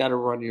just got to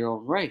run your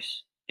own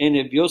race. And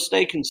if you'll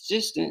stay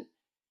consistent,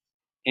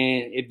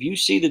 and if you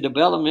see the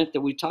development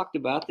that we talked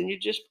about, then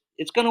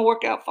it's going to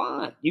work out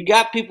fine. You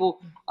got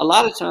people a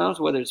lot of times,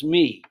 whether it's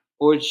me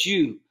or it's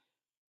you,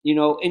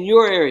 in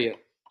your area.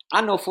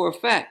 I know for a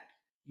fact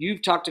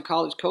you've talked to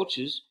college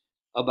coaches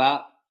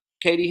about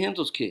Katie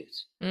Hensel's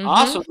kids. I Hmm.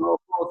 also know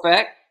for a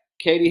fact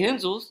Katie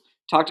Hensel's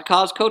talked to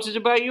college coaches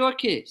about your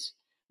kids,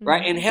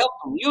 right? And Hmm. help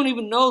them. You don't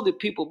even know that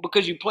people,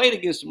 because you played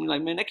against them. You're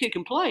like, man, that kid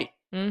can play,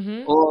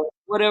 Hmm. or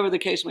whatever the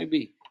case may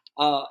be.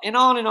 And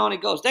on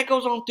it goes. That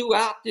goes on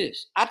throughout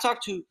this. I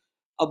talked to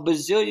a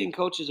bazillion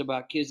coaches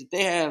about kids that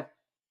they have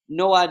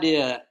no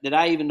idea that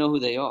I even know who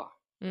they are.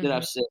 That Hmm.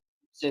 I've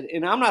said,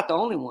 and I'm not the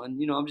only one.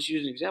 I'm just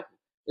using an example.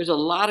 There's a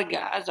lot of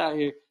guys out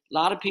here, a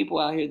lot of people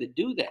out here that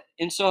do that,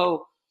 and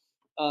so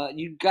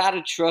you got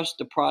to trust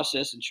the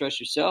process and trust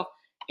yourself.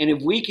 And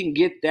if we can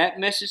get that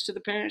message to the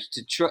parents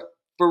to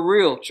for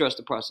real, trust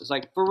the process,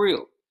 like for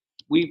real,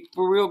 we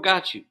for real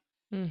got you.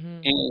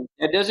 Hmm. And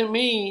that doesn't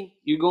mean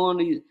you're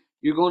going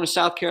to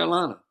South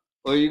Carolina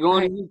or you're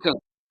going Right. to UConn,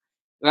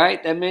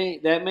 right? That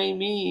may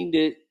mean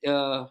that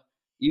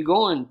you're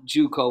going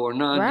JUCO or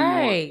non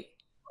D1. Right.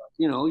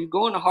 You're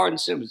going to Hardin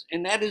Simmons,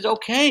 and that is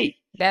okay.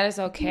 That is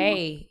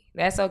okay.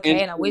 That's And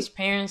okay. And I wish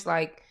parents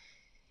like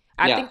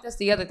I yeah, think that's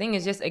the other thing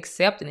is just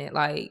accepting it.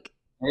 Like,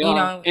 they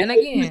are. And and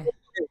again.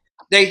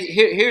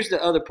 here's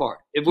the other part.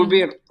 If we're Hmm.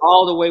 being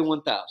all the way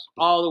 1,000,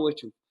 all the way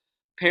to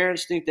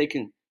parents think they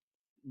can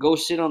go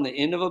sit on the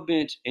end of a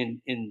bench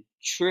and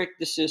trick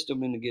the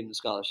system into getting a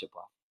scholarship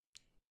off.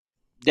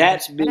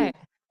 That is That's a been fact.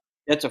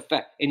 that's a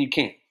fact, and you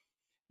can't.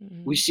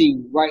 We Hmm.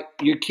 see right,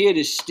 your kid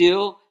is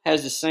still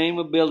has the same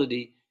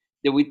ability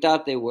that we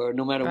thought they were,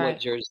 no matter what Right.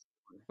 jersey.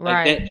 Like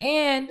Right. that.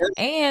 And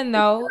That's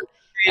though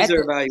at their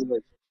the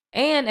evaluation.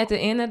 at the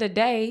end of the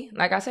day,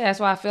 like I said, that's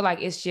why I feel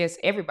like it's just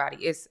everybody.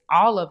 It's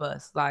all of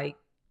us. Like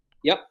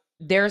Yep.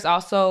 there's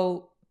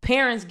also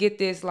parents get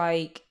this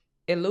like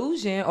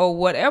illusion or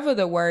whatever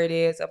the word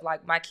is of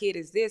like my kid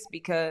is this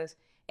because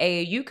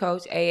AAU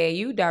coach,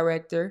 AAU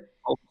director.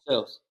 Open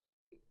sales.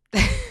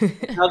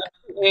 Another,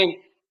 and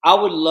I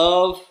would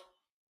love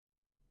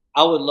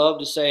I would love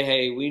to say,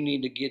 hey, we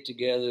need to get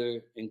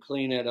together and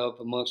clean that up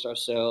amongst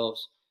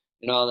ourselves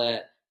and all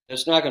that.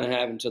 That's not going to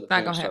happen until the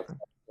Not parents gonna start. happen.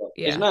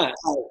 It's Yeah, not.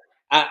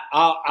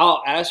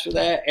 I'll ask for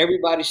that.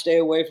 Everybody stay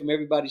away from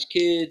everybody's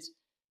kids.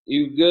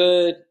 You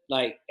good?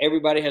 Like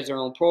everybody has their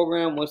own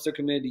program. Once they're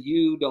committed to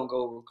you, don't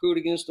go recruit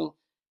against them.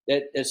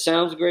 That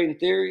sounds great in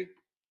theory.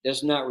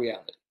 That's not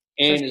reality.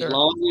 for And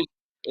sure.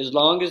 as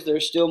long as they're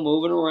still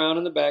moving around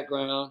in the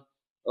background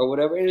or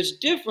whatever, and it's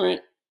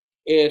different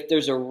if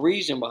there's a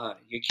reason behind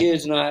it. Your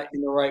kid's Mhm. not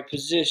in the right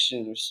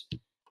position, or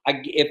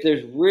if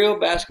there's real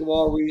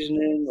basketball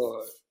reasoning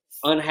or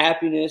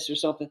unhappiness or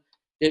something,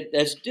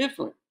 that's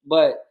different.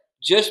 But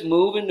just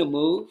moving to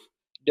move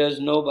does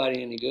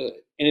nobody any good,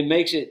 and it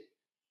makes it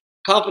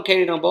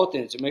complicated on both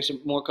ends. It makes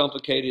it more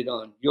complicated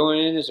on your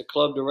end as a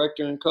club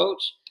director and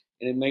coach,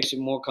 and it makes it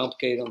more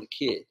complicated on the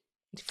kid.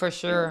 For And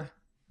sure.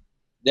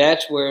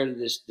 that's where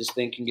this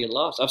thing can get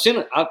lost. I've seen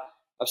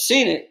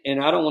it,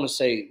 and I don't want to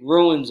say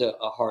ruins a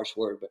harsh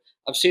word, but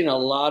I've seen a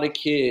lot of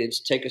kids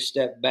take a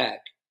step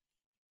back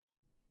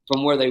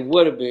from where they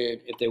would have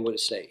been if they would have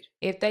stayed.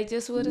 If they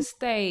just would have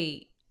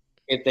stayed.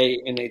 If they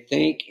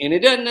think, and it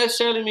doesn't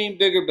necessarily mean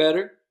bigger,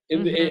 better.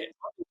 Hmm. I'm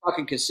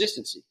talking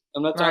consistency.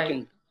 I'm not Right.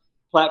 talking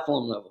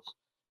platform levels.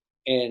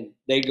 And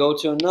they go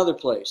to another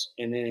place,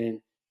 and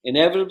then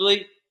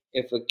inevitably,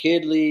 if a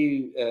kid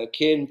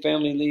and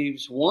family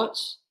leaves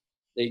once,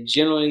 they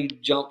generally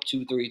jump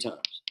 2, 3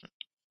 times,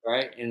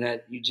 right? And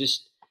that you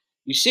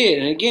see it.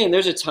 And again,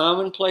 there's a time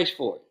and place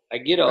for it. I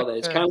get For all that.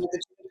 It's kind sure. of like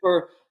the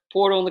for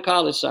Portal on the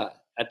college side.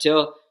 I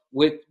tell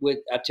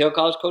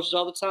college coaches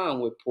all the time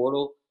with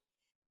Portal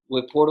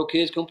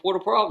kids come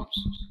Portal problems,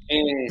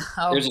 and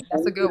Oh, there's a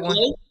that's a time good and a one.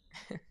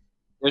 place.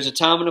 There's a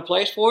time and a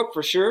place for it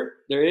for sure.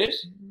 There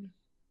is, Mhm.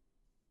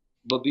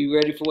 but be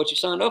ready for what you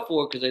signed up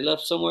for because they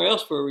left somewhere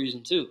else for a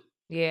reason too.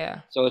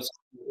 Yeah. So it's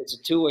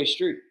a two-way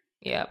street.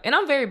 Yeah. And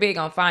I'm very big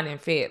on finding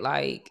fit.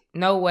 Like,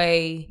 no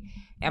way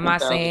am I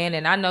 1,000. saying,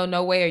 and I know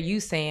no way are you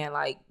saying,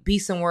 like, be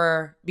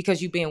somewhere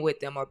because you've been with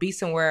them, or be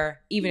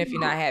somewhere even if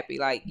you're not happy.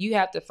 Like, you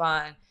have to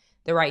find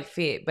the right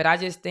fit. But I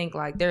just think,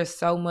 like, there's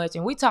so much,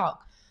 and we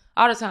talk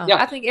all the time.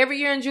 Yeah, I think every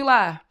year in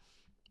July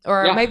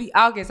or yeah, maybe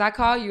August, I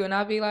call you and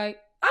I'll be like,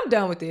 I'm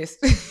done with this.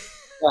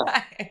 yeah,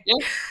 I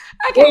yeah.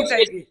 Well, can't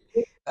take it.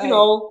 you Like,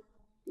 know,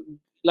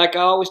 like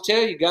I always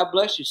tell you, God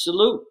bless you,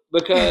 salute,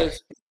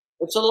 because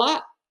it's a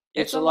lot.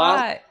 it's It's a a lot.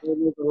 lot.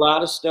 There's a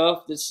lot of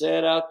stuff that's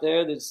said out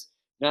there that's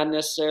not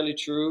necessarily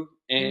true,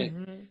 and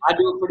Hmm. I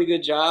do a pretty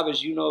good job,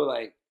 as you know.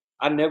 Like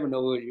I never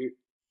know what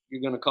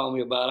you're going to call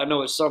me about. I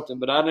know it's something,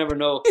 but I never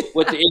know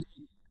what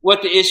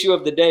the issue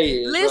of the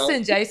day is. Right?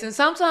 Listen, Jason,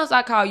 sometimes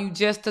I call you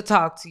just to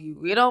talk to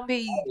you. It don't I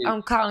be hear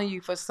I'm calling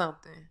you for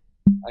something.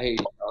 I hear you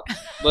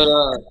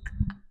talking,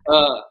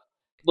 uh,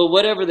 but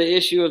whatever the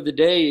issue of the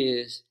day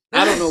is,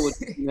 I don't know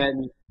what's at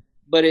me,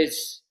 but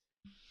it's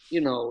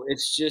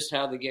just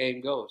how the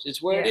game goes.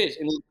 It's where it Yeah. is,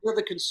 and until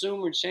the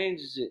consumer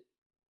changes it,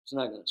 it's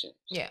not going to change.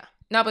 Yeah.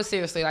 No, but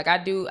seriously, like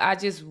I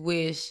just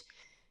wish,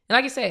 and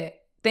like I said,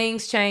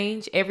 things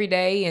change every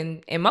day,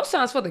 and most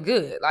times for the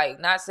good. Like,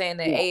 not saying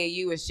that Yeah,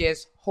 AAU is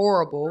just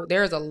horrible.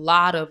 There's a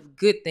lot of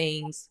good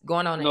things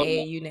going on in no doubt,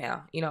 AAU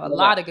now. A no doubt.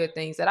 lot of good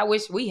things that I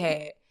wish we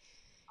had. You know,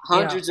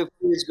 Hundreds of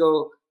kids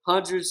go,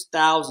 hundreds,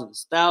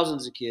 thousands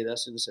of kids. I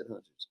shouldn't have said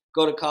hundreds.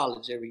 Go to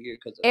college every year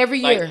because of it.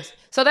 every Like, year.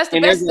 So that's the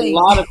and best thing.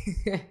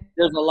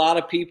 there's a lot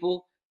of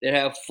people that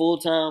have full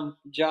time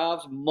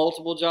jobs,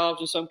 multiple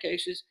jobs in some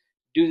cases,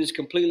 do this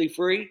completely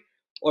free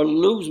or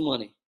lose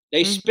money.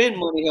 They Hmm. spend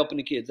money helping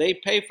the kids. They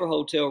pay for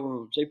hotel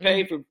rooms. They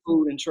pay Hmm. for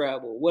food and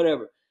travel,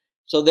 whatever.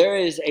 So there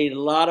is a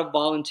lot of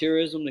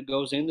volunteerism that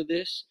goes into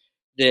this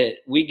that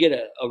we get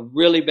a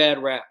really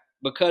bad rap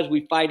because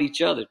we fight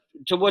each other.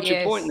 To what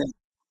you're pointing Yes.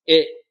 at,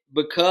 it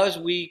because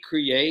we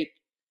create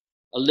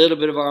a little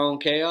bit of our own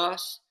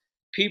chaos,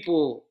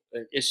 people,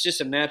 it's just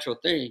a natural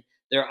thing.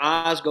 Their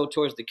eyes go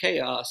towards the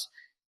chaos,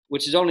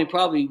 which is only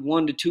probably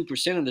 1 to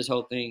 2% of this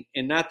whole thing,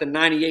 and not the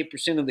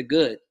 98% of the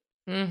good.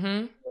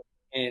 Hmm.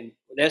 And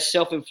that's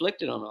self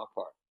inflicted on our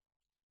part.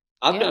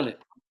 I've Yep. done it in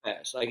the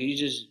past. Like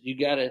you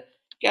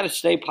gotta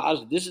stay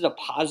positive. This is a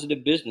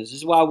positive business. This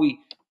is why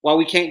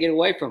we can't get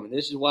away from it.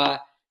 This is why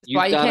That's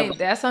why you you thought about can't.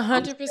 That's I'm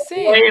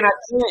 100%. away and I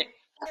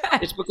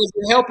can't. It's because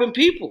you're helping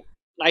people.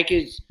 Like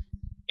it's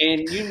And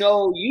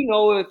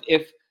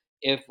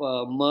if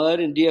Mud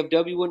and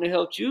DFW wouldn't have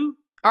helped you, you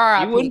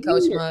R.I.P. wouldn't be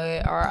Coach here.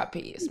 Mud. R.I.P.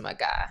 It's my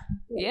guy.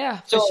 Yeah,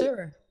 for So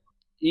sure.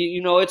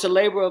 it's a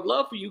labor of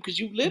love for you because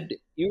you lived it.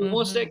 You were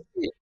once that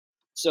Hmm. kid.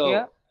 So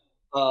Yep.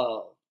 uh,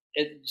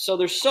 so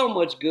there's so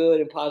much good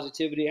and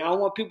positivity. I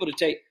want people to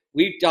take.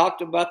 We've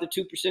talked about the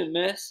 2%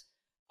 mess.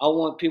 I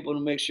want people to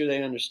make sure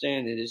they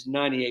understand it. It's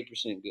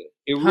 98% good.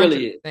 It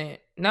really is. 100%.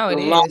 No, it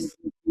There's a lot of is.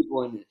 good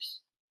people in this.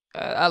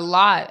 A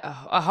lot,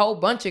 a whole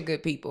bunch of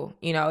good people.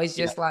 It's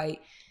Yeah, just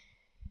like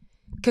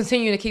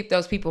continue to keep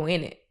those people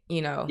in it.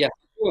 yeah,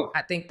 sure.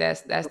 I think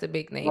that's the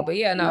big thing. Don't But push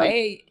yeah, them no, out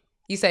hey,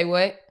 you say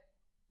what?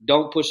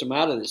 don't push them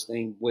out of this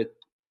thing with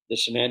the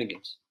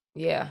shenanigans.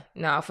 Yeah,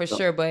 no, for So,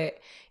 sure. But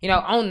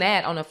on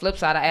the flip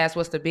side, I asked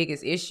what's the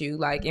biggest issue,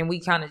 like, and we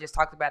kind of just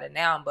talked about it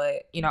now.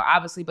 But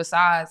obviously,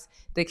 besides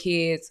the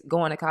kids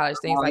going to college,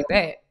 things like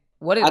that, I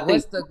what's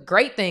think, the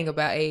great thing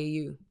about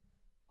AAU?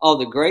 oh,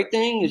 the great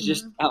thing is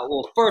just, Mhm.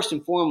 well, first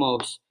and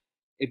foremost,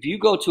 if you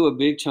go to a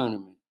big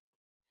tournament,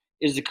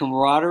 is the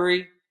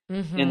camaraderie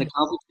and the Mhm.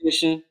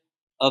 competition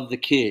of the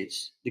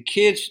kids. The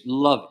kids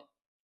love it,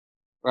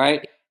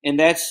 right? And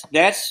that's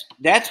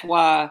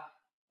why,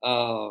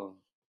 uh,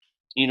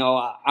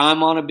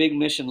 I'm on a big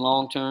mission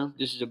long term.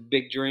 This is a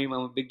big dream.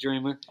 I'm a big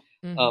dreamer.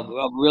 Mhm.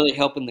 I'm really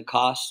helping the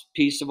cost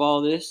piece of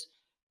all this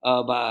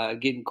by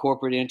getting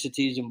corporate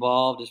entities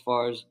involved as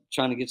far as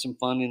trying to get some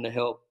funding to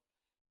help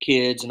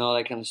kids and all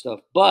that kind of stuff.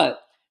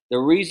 But the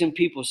reason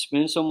people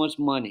spend so much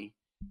money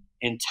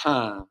and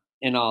time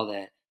and all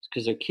that is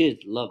because their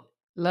kids love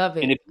Love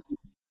it. And if it.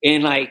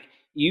 and like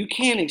you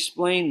can't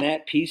explain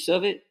that piece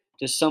of it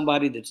to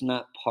somebody that's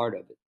not part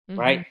of it,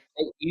 right?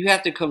 Mhm. You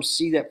have to come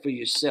see that for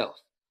yourself.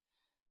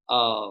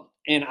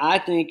 And I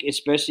think,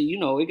 especially,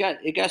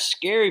 it got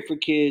scary for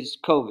kids.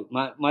 COVID.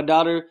 My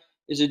daughter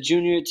is a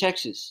junior at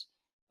Texas,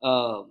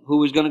 who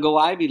was going to go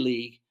Ivy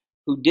League,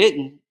 who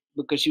didn't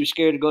because she was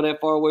scared to go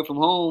that far away from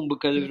home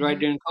because it was right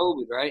Mhm. during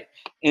COVID, right?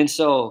 And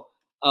so,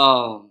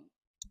 um,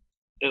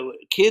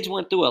 kids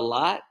went through a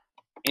lot,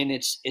 and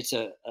it's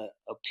a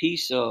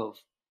piece of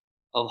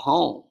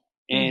home,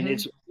 and Mhm.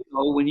 it's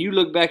when you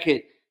look back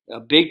at a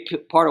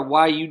big part of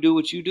why you do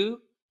what you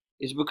do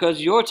is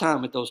because your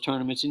time at those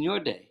tournaments in your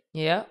day.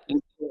 Yep.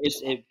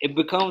 It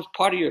becomes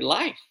part of your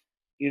life,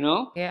 you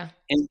know? Yeah.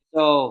 And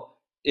so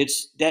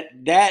it's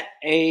that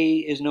A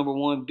is number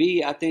one.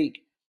 B, I think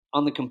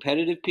on the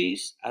competitive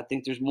piece, I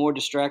think there's more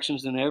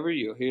distractions than ever.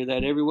 You'll hear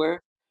that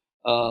everywhere.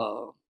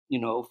 Uh,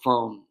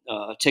 from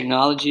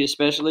technology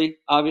especially,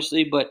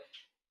 obviously, but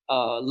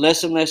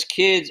less and less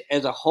kids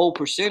as a whole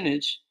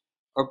percentage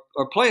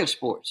are playing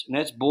sports, and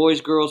that's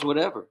boys, girls,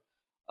 whatever.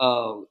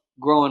 Uh,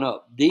 Growing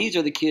up, these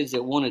are the kids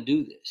that want to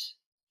do this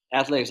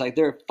athletics. Like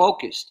they're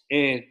focused,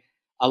 and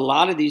a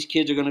lot of these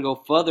kids are going to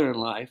go further in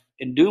life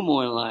and do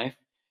more in life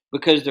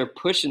because they're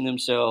pushing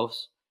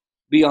themselves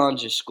beyond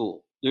just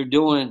school. They're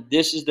doing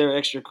this is their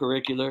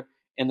extracurricular,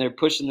 and they're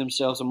pushing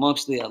themselves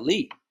amongst the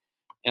elite.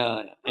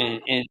 And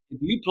if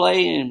you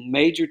play in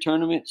major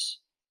tournaments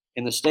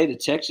in the state of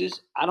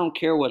Texas, I don't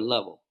care what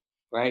level,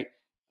 right?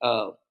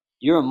 Uh,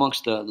 you're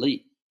amongst the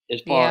elite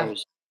as far Yeah.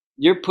 as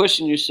you're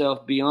pushing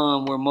yourself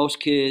beyond where most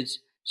kids,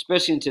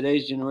 especially in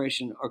today's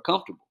generation, are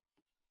comfortable.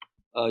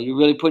 You're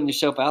really putting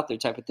yourself out there,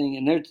 type of thing,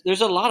 and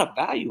there's a lot of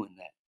value in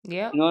that. You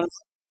Yep. know what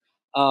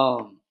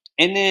I mean?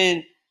 And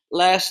then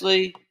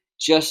lastly,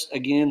 just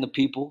again the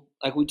people,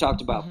 like we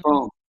talked about,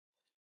 Mhm.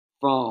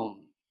 from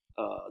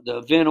the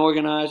event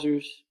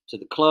organizers to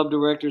the club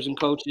directors and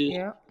coaches,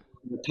 Yep.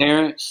 the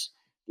parents.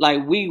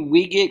 Like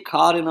we get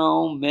caught in our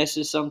own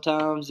messes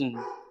sometimes and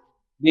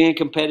being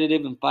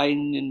competitive and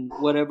fighting and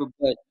whatever.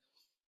 But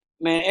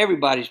man,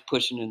 everybody's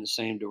pushing in the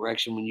same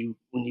direction. When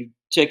you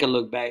take a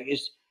look back,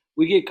 it's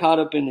we get caught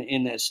up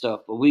in that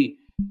stuff. But we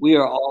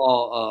are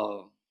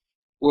all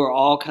we're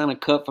all kind of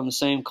cut from the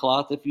same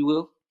cloth, if you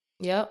will.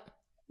 Yep.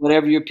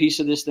 Whatever your piece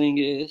of this thing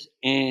is,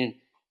 and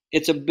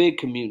it's a big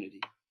community.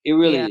 It Yeah.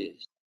 really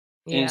is.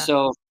 And Yeah.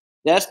 so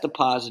that's the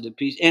positive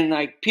piece. And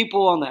like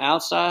people on the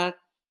outside,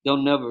 they'll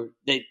never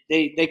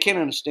they can't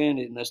understand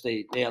it unless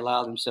they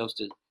allow themselves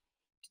to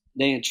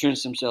they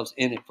entrench themselves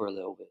in it for a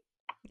little bit.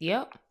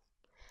 Yep.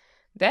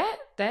 That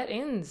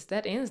ends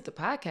the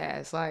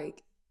podcast.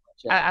 Like,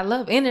 Yeah, I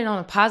love ending on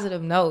a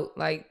positive note.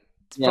 Like,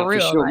 yeah, for for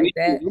real. sure. Me Like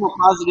too. that. I'm a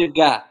positive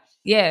guy.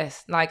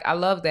 Yes, like I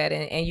love that,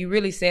 and you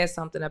really said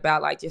something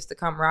about like just the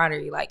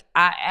camaraderie. Like,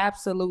 I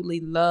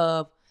absolutely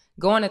love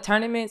going to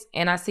tournaments,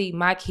 and I see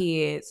my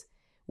kids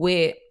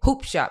with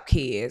hoop shop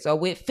kids, or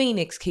with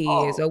Phoenix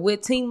kids, Oh, or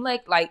with Team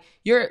Lake. Like,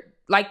 you're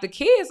like the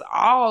kids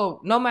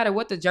all, no matter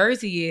what the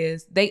jersey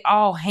is, they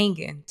all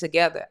hanging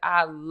together.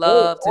 I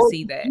love to or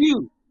see that.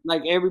 you.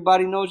 Like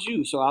everybody knows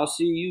you, so I'll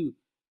see you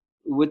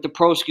with the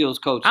pro skills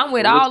I'm coaches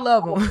with or with all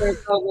of them.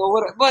 or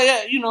whatever. But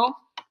yeah,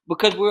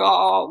 because we're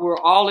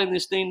all in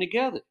this thing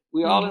together.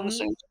 We're all in the Hmm.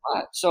 same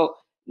spot. So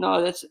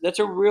no, that's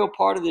a real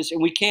part of this,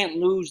 and we can't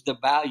lose the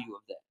value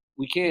of that.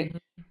 We can't Hmm.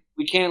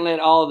 we can't let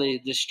all the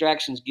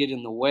distractions get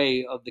in the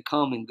way of the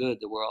common good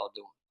that we're all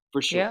doing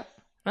for sure. Yeah.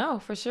 No,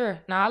 for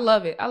sure. No, I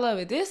love it. I love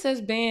it. This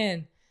has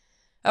been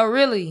a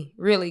really,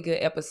 really good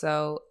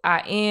episode.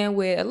 I end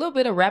with a little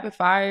bit of rapid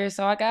fire.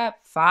 So I got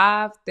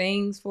 5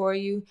 things for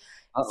you.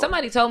 Uh oh,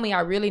 Somebody told me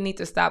I really need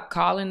to stop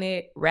calling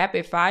it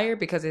rapid fire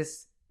because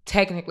it's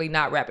technically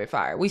not rapid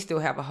fire. We still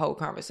have a whole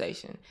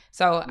conversation.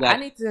 So I got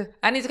need to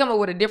I need to come up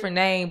with a different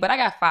name, but I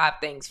got 5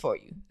 things for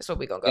you. That's what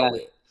we're gonna go got it.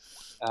 with.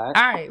 All right,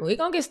 All right, we're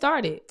gonna get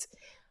started.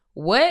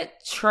 What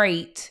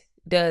trait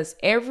does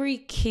every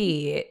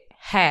kid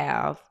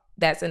have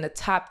that's in the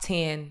top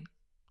 10,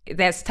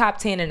 that's top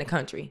 10 in the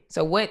country?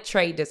 So what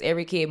trait does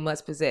every kid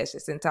must possess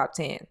that's in top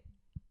 10?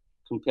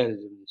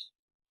 competitiveness,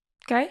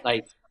 Okay.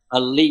 like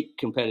elite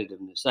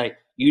competitiveness. Like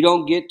you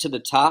don't get to the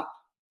top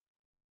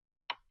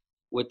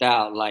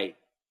without like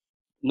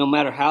no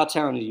matter how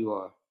talented you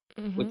are,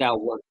 Mm-hmm. without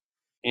work.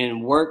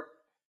 And work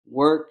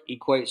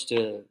equates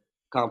to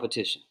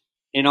competition.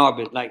 In our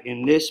like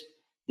in this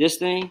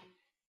thing,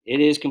 it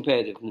is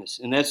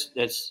competitiveness, and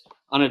that's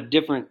on a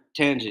different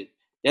tangent.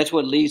 That's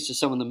what leads to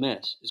some of the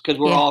mess. It's because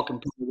we're Yeah. all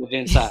competitive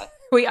inside.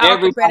 We all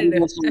Everybody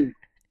competitive. listening,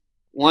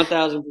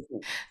 1,000%.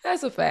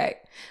 That's a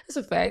fact. That's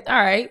a fact. All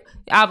right.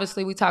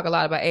 Obviously, we talk a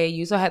lot about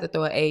AAU, so I had to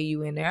throw an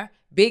AAU in there.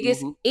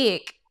 Biggest Hmm.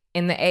 ick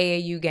in the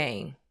AAU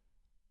game.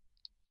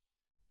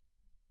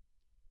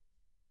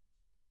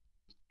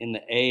 In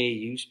the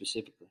AAU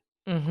specifically,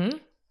 Mm-hmm.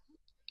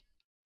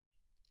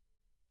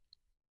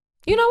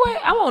 You know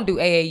what? I won't do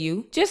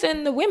AAU. Just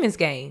in the women's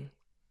game.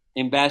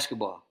 in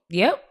basketball,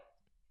 Yep.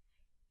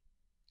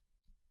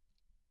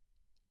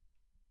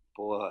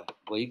 boy,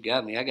 you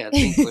got me. I got to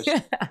think for a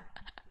second.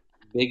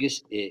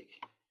 Biggest ick.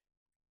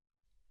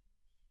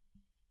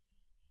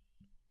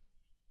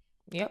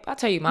 Yep. I'll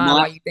tell you mine Not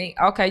while you think.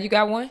 Okay, you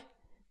got one?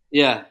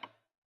 Yeah,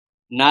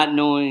 not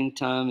knowing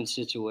time and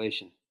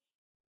situation.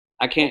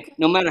 I can't. Okay.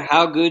 No matter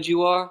how good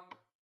you are,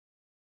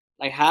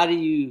 like how do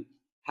you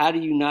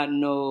not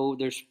know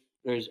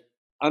there's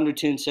under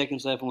 10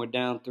 seconds left and we're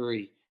down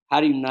three?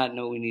 How do you not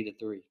know we need a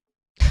three?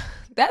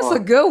 That's a Or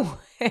good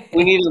we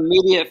one. need an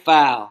immediate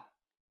foul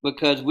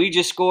because we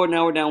just scored.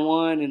 Now we're down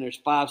one and there's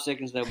 5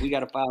 seconds left. We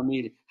got a foul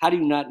immediate. How do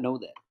you not know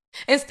that?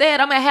 Instead,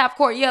 I'm at half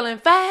court yelling,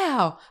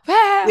 foul,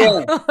 foul.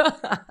 Yeah,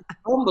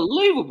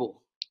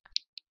 unbelievable.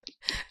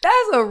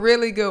 That's a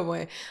really good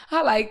one.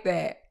 I like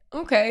that.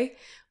 Okay.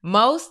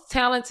 Most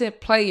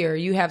talented player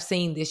you have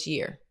seen this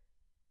year.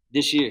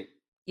 This year,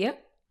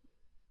 Yep.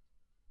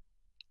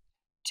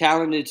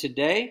 talented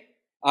today.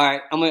 All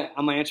right, I'm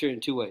gonna answer it in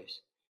two ways.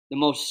 The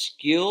most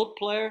skilled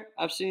player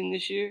I've seen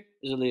this year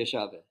is Aaliyah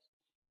Chavez.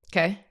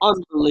 Okay.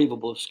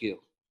 Unbelievable skill.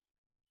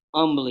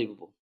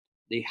 Unbelievable.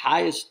 The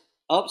highest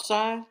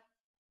upside,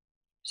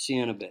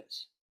 Sienna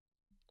Betts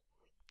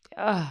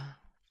Ah,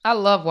 I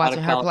love out watching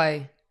of her college.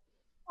 play.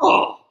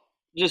 Oh,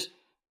 just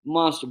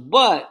monster.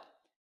 But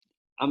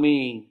I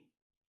mean,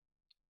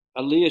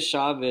 Aaliyah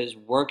Chavez,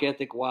 work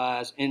ethic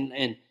wise,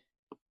 and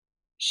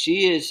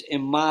she is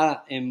in my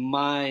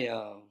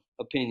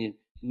opinion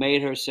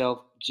made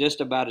herself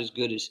just about as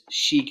good as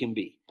she can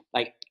be.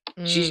 Like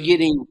she's Mm,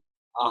 getting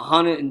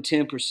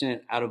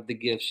 110% out of the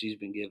gifts she's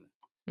been given.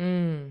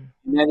 mm.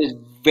 And that is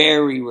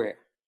very rare,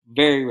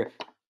 very rare.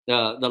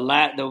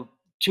 The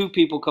two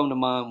people come to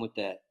mind with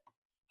that.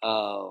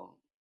 Uh,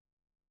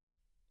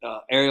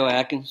 Ariel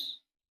Atkins,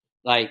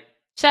 like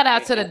Shout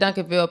out to the yeah,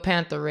 Duncanville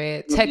Panther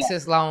Red,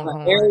 Texas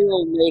Longhorn.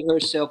 Ariel made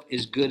herself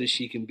as good as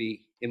she can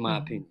be, in my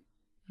Mm-hmm. opinion.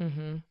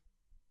 Mm-hmm.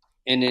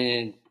 And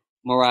then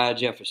Mariah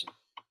Jefferson.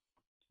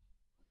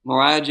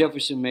 Mariah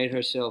Jefferson made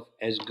herself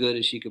as good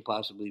as she could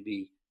possibly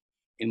be,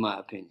 in my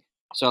opinion.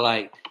 So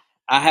like,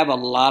 I have a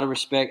lot of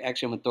respect.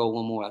 Actually, I'm gonna throw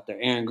one more out there.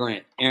 Aaron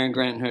Grant. Aaron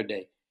Grant in her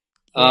day.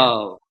 Yeah.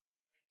 Uh,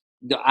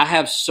 I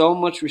have so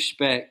much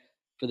respect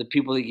for the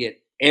people that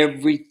get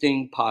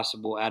everything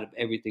possible out of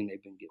everything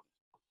they've been given.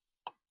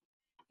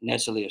 And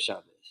that's Aaliyah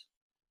Chavez.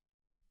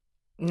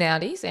 Now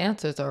these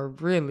answers are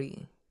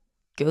really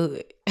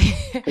good.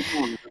 Come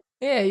on.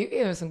 Yeah, you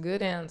giving some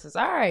good answers.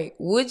 All right.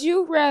 Would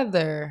you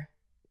rather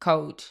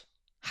coach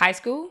high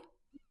school,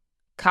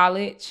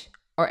 college,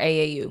 or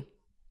AAU?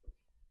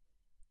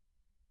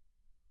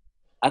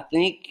 I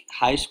think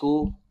high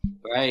school,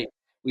 right?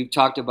 We've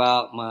talked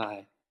about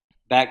my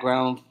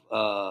background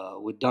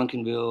with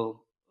Duncanville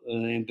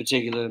in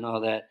particular and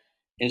all that.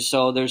 And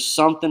so there's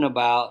something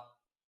about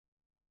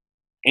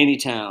any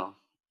town.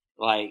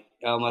 Like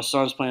my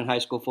son's playing high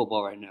school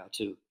football right now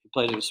too. He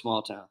plays in a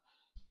small town.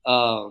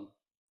 Um,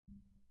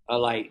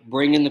 like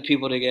bringing the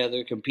people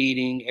together,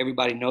 competing.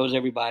 Everybody knows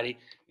everybody,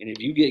 and if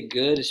you get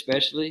good,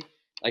 especially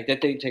like that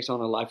thing takes on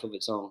a life of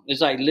its own.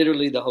 It's like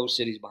literally the whole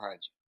city's behind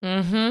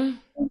Mm-hmm.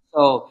 you.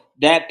 So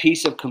that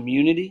piece of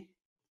community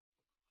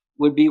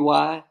would be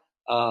why.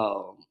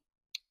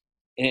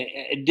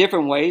 In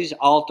different ways,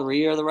 all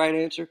three are the right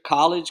answer.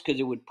 College because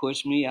it would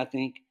push me, I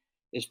think,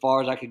 as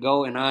far as I could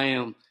go, and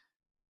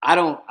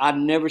I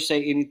never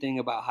say anything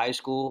about high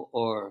school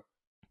or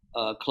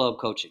club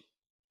coaching.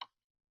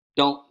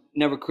 Don't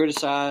never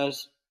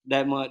criticize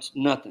that much.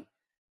 Nothing.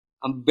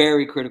 I'm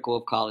very critical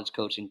of college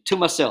coaching to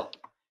myself.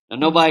 Now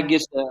nobody Mm-hmm.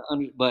 gets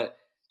but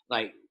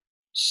like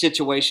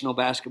situational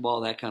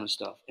basketball, that kind of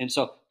stuff. And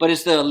so, but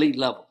it's the elite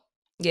level.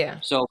 Yeah.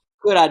 So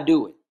could I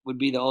do it? Would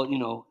be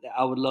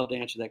I would love to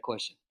answer that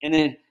question. And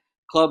then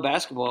club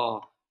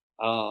basketball,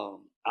 I'll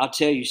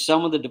tell you,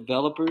 some of the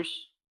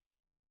developers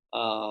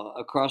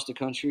across the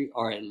country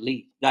are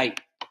elite.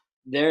 Like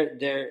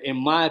they're in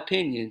my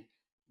opinion,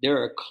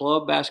 there are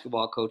club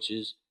basketball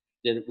coaches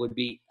that would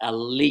be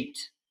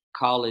elite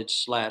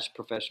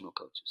college/professional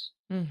coaches.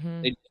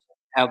 Mm-hmm. They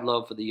have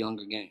love for the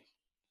younger game.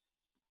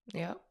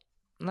 Yep.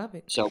 Love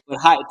it. So, but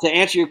to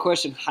answer your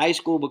question, high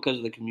school because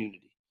of the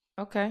community.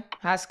 Okay.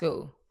 High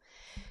school.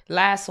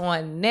 Last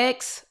one.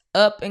 Next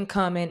up and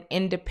coming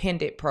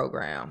independent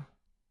program.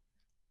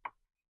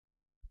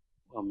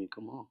 I mean,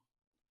 come on.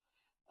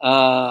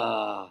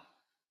 Uh,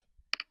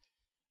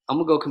 I'm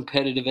gonna go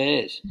competitive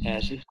edge,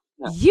 Ashley.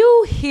 No,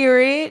 You hear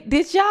it.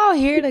 Did y'all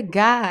hear the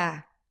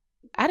guy?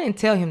 I didn't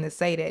tell him to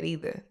say that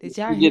either. Did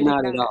y'all you hear did the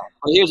not at guy? all.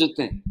 But here's the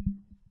thing: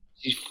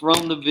 she's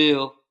from the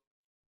Ville.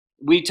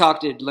 We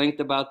talked at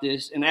length about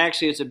this, and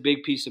actually, it's a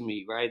big piece of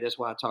me, right? That's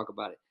why I talk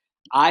about it.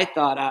 I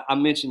thought I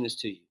mentioned this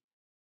to you.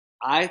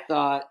 I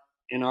thought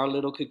in our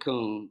little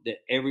cocoon that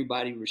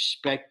everybody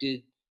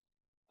respected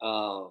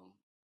um,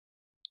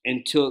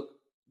 and took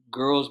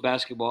girls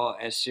basketball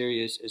as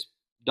serious as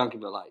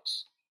Duncanville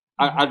Lights.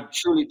 Hmm. I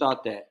truly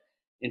thought that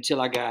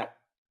until I got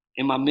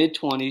in my mid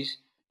 20s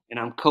and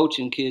I'm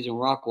coaching kids in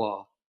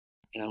Rockwall,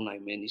 and I'm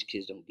like, man, these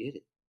kids don't get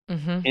it.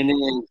 Hmm. And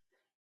then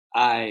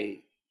I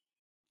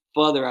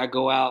I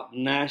go out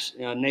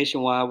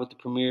nationwide with the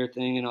premiere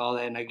thing and all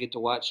that, and I get to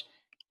watch,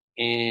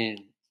 and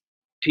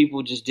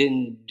people just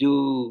didn't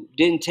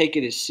take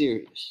it as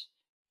serious,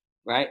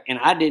 right? And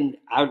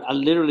I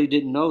literally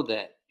didn't know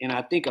that. And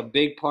I think a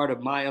big part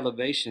of my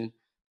elevation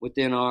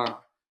within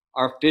our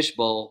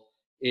fishbowl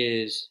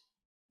is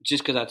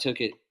just because I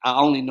took it. I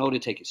only know to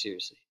take it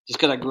seriously, just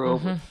because I grew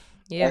over Hmm. it.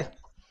 Yeah. Right?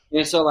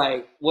 And so,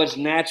 like, what's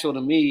natural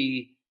to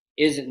me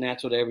isn't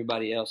natural to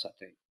everybody else, I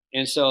think.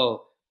 And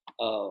so,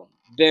 um,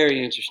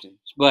 very interesting.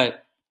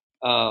 But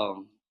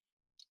um,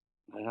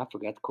 man, I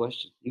forgot the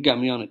question. You got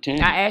me on a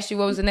tangent. I asked you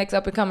what was the next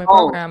up and coming Oh,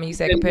 program, and you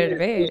said yeah, yeah.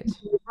 competitive edge.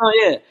 Oh,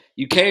 yeah.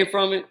 You came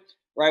from it,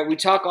 right? We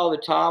talk all the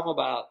time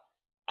about.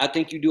 I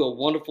think you do a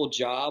wonderful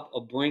job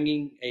of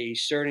bringing a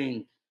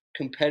certain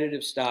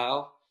competitive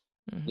style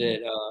Hmm.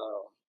 that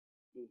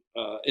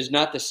is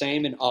not the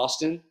same in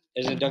Austin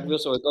as in Hmm. Duncanville.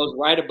 So it goes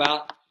right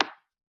about,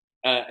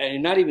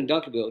 and not even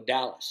Duncanville,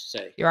 Dallas,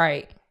 say. You're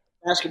right.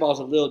 Basketball is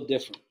a little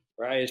different,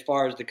 right, as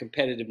far as the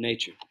competitive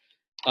nature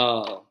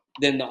uh,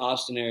 than the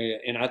Austin area.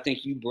 And I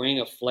think you bring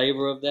a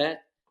flavor of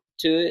that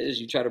to it as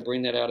you try to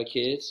bring that out of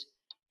kids.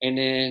 And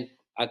then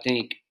I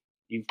think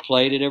you've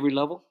played at every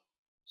level.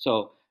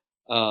 So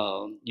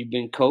you've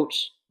been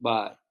coached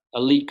by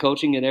elite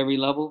coaching at every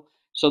level.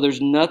 So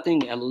there's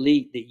nothing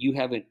elite that you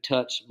haven't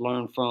touched,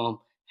 learned from,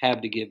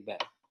 have to give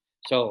back.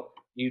 So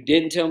you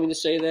didn't tell me to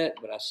say that,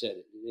 but I said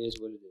it. It is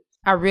what it is.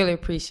 I really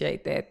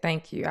appreciate that.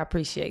 Thank you. I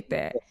appreciate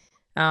that.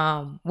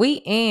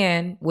 We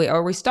end with,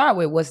 or we start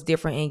with what's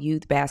different in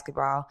youth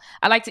basketball.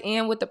 I like to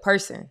end with the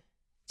person,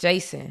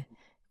 Jason.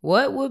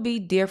 What would be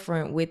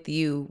different with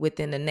you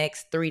within the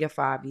next 3 to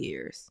 5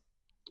 years?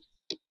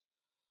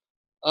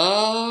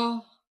 Uh,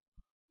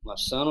 my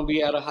son will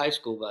be out of high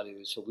school by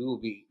then, so we will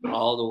be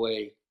all the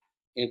way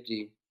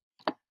empty,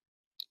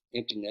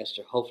 empty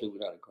nester. Hopefully,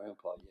 without a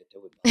grandpa yet.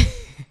 That would bother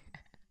me.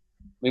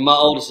 I mean, my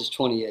oldest is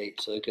 28,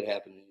 so it could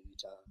happen at any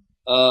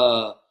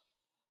time.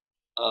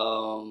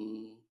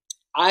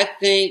 I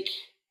think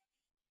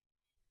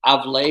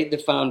I've laid the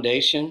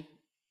foundation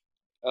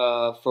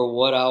for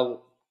what I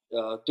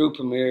through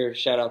Premier.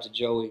 Shout out to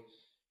Joey.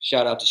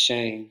 Shout out to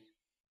Shane.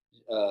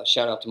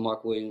 Shout out to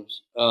Mark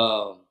Williams.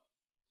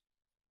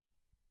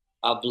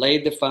 I've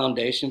laid the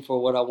foundation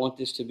for what I want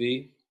this to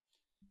be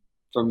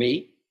for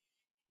me.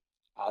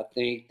 I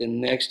think the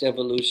next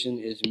evolution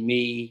is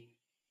me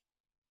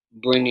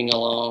bringing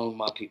along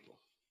my people.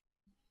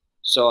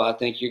 So I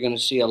think you're going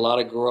to see a lot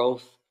of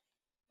growth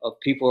of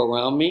people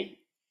around me,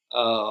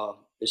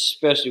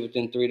 especially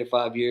within 3 to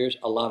 5 years.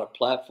 A lot of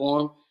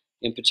platform,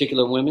 in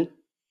particular women,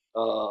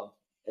 uh,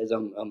 as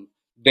I'm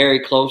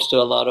very close to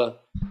a lot of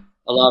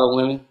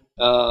women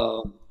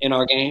in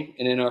our game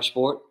and in our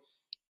sport,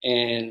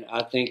 and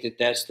I think that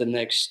that's the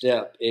next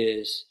step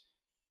is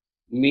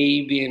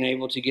me being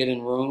able to get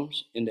in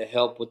rooms and to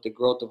help with the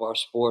growth of our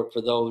sport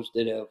for those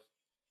that have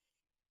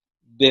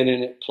been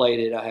in it, played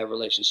it, I have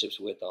relationships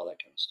with, all that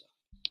kind of stuff.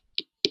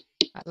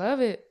 I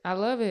love it. I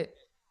love it.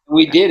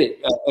 We did it.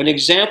 An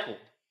example: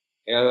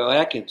 Ariel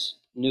Atkins,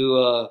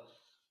 new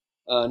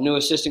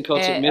assistant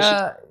coach at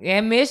Michigan.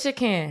 In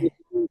Michigan.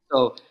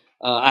 So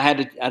I had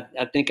to.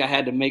 I think I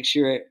had to make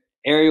sure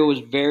Ariel was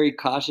very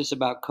cautious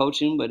about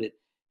coaching, but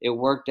it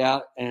worked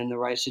out in the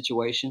right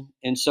situation.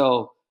 And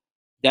so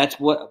that's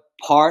what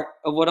part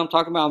of what I'm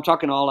talking about. I'm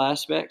talking all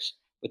aspects,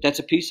 but that's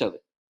a piece of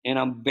it. And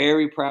I'm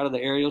very proud of the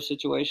Ariel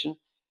situation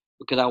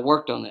because I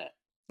worked on that.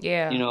 You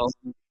Yeah. know,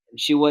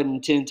 she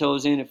wasn't 10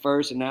 toes in at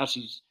first, and now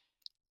she's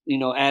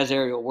as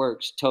Ariel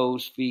works,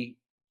 toes, feet,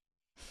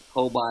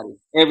 whole body,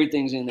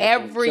 everything's in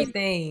that thing. So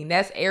Everything.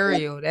 That's yeah,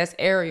 Ariel. That's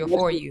Ariel that's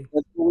for what, you.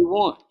 that's what we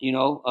want.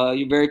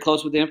 You're very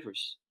close with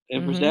Empress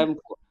Hmm.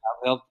 Davenport.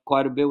 I've helped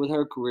quite a bit with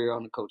her career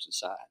on the coaching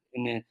side,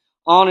 and then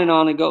on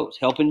it goes.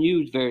 Helping you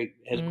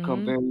has become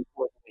Hmm. very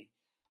important to me.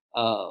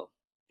 Uh,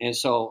 and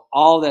so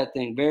all that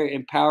thing, very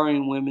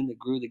empowering women that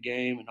grew the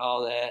game and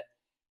all that,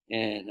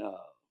 and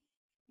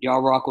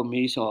y'all rock with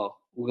me, so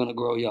we're gonna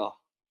grow y'all.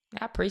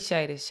 I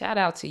appreciate it. Shout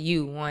out to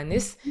you, one.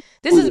 This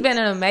Oh has yeah, been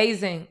an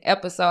amazing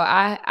episode.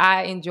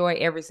 I enjoy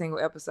every single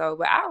episode,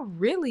 but I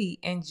really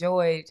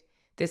enjoyed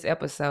this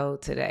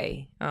episode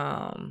today.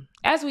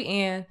 As we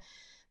end,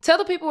 tell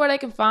the people where they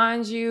can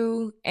find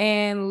you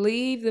and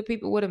leave the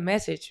people with a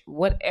message,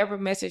 whatever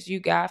message you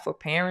got for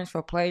parents,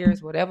 for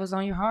players, whatever's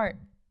on your heart.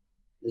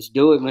 let's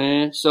do it,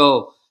 man.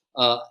 So.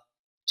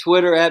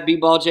 Twitter at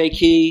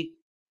bballjkey.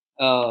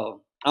 Uh,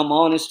 I'm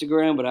on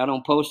Instagram, but I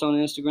don't post on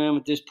Instagram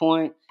at this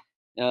point.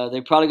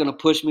 They're probably going to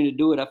push me to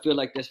do it. I feel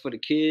like that's for the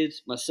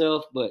kids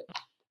myself, but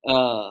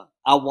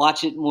I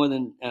watch it more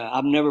than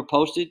I've never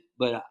posted,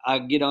 but I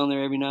get on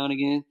there every now and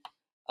again.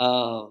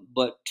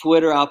 But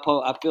Twitter,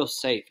 I feel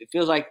safe. It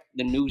feels like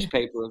the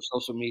newspaper of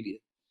social media.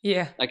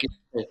 Yeah. Like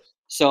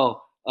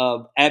so,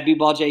 at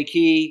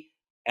bballjkey,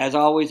 as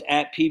always,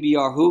 at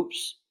PBR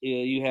Hoops.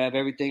 You have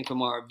everything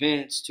from our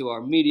events to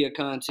our media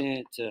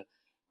content to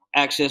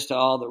access to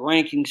all the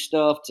ranking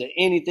stuff to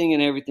anything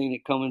and everything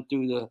that coming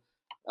through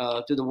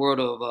the world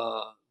of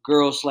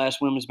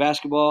girls/women's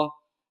basketball.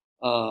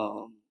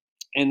 Um,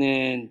 and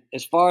then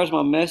as far as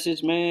my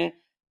message, man,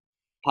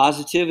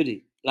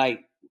 positivity.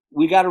 Like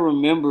we got to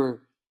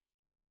remember.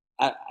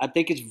 I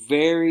think it's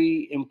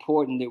very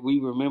important that we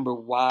remember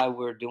why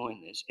we're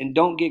doing this and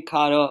don't get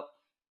caught up.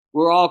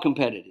 We're all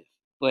competitive,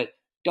 but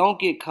don't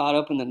get caught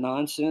up in the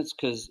nonsense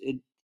because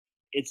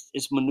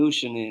it's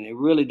minutia and it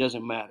really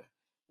doesn't matter.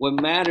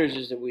 What matters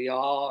is that we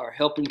all are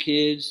helping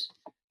kids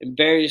in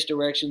various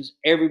directions.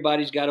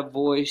 Everybody's got a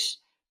voice.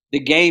 The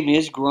game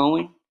is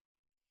growing.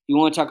 You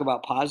want to talk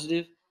about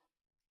positive?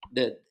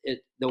 The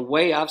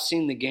way I've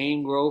seen the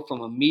game grow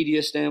from a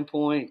media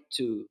standpoint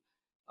to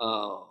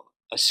uh,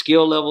 a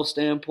skill level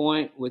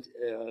standpoint with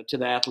to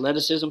the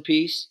athleticism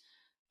piece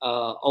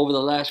over the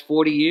last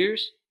 40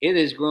 years, it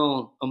has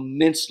grown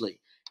immensely.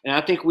 And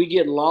I think we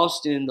get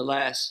lost in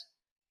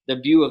the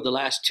view of the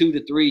last 2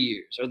 to 3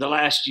 years or the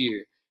last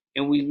year,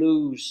 and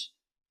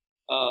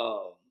uh,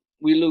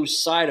 we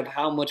lose sight of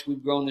how much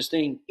we've grown this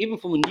thing, even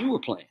from when you were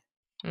playing.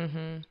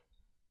 Mm-hmm.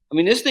 I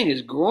mean, this thing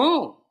has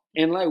grown,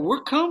 and like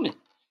we're coming.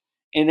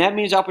 And that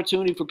means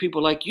opportunity for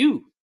people like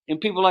you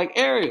and people like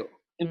Ariel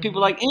and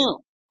people Mm-hmm. like him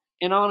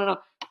and on and on.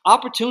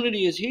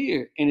 Opportunity is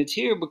here, and it's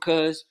here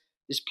because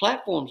this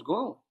platform's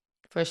growing.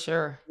 For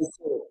sure.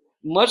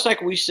 Much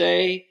like we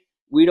say,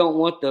 we don't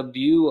want the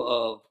view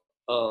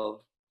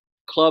of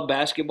club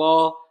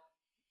basketball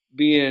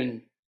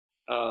being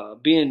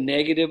being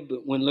negative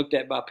when looked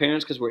at by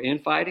parents because we're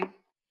infighting.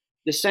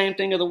 The same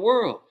thing of the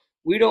world.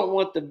 We don't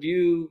want the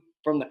view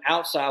from the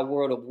outside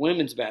world of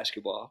women's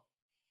basketball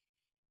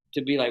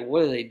to be like,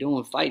 what are they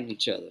doing fighting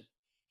each other,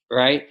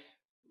 right?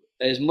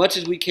 As much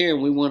as we care,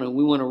 we want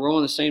to row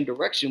in the same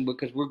direction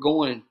because we're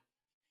going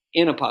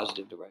in a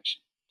positive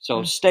direction.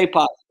 So Mm. stay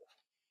positive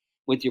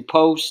with your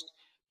post,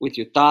 with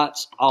your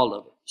thoughts, all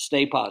of it.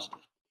 Stay positive.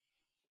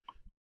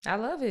 I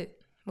love it.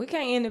 We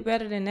can't end it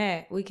better than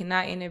that. We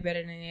cannot end it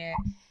better than that.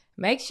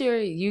 Make sure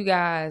you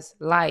guys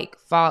like,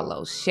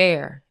 follow,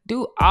 share,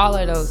 do all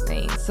of those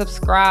things.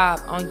 Subscribe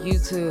on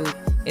YouTube.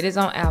 It is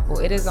on Apple.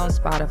 It is on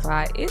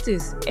Spotify. It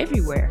is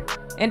everywhere.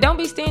 And don't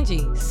be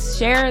stingy.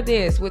 Share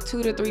this with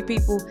 2 to 3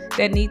 people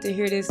that need to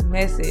hear this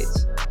message.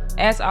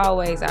 As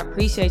always, I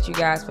appreciate you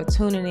guys for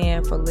tuning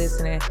in, for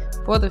listening,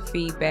 for the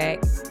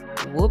feedback.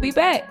 We'll be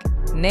back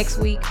next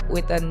week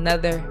with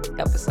another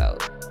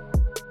episode.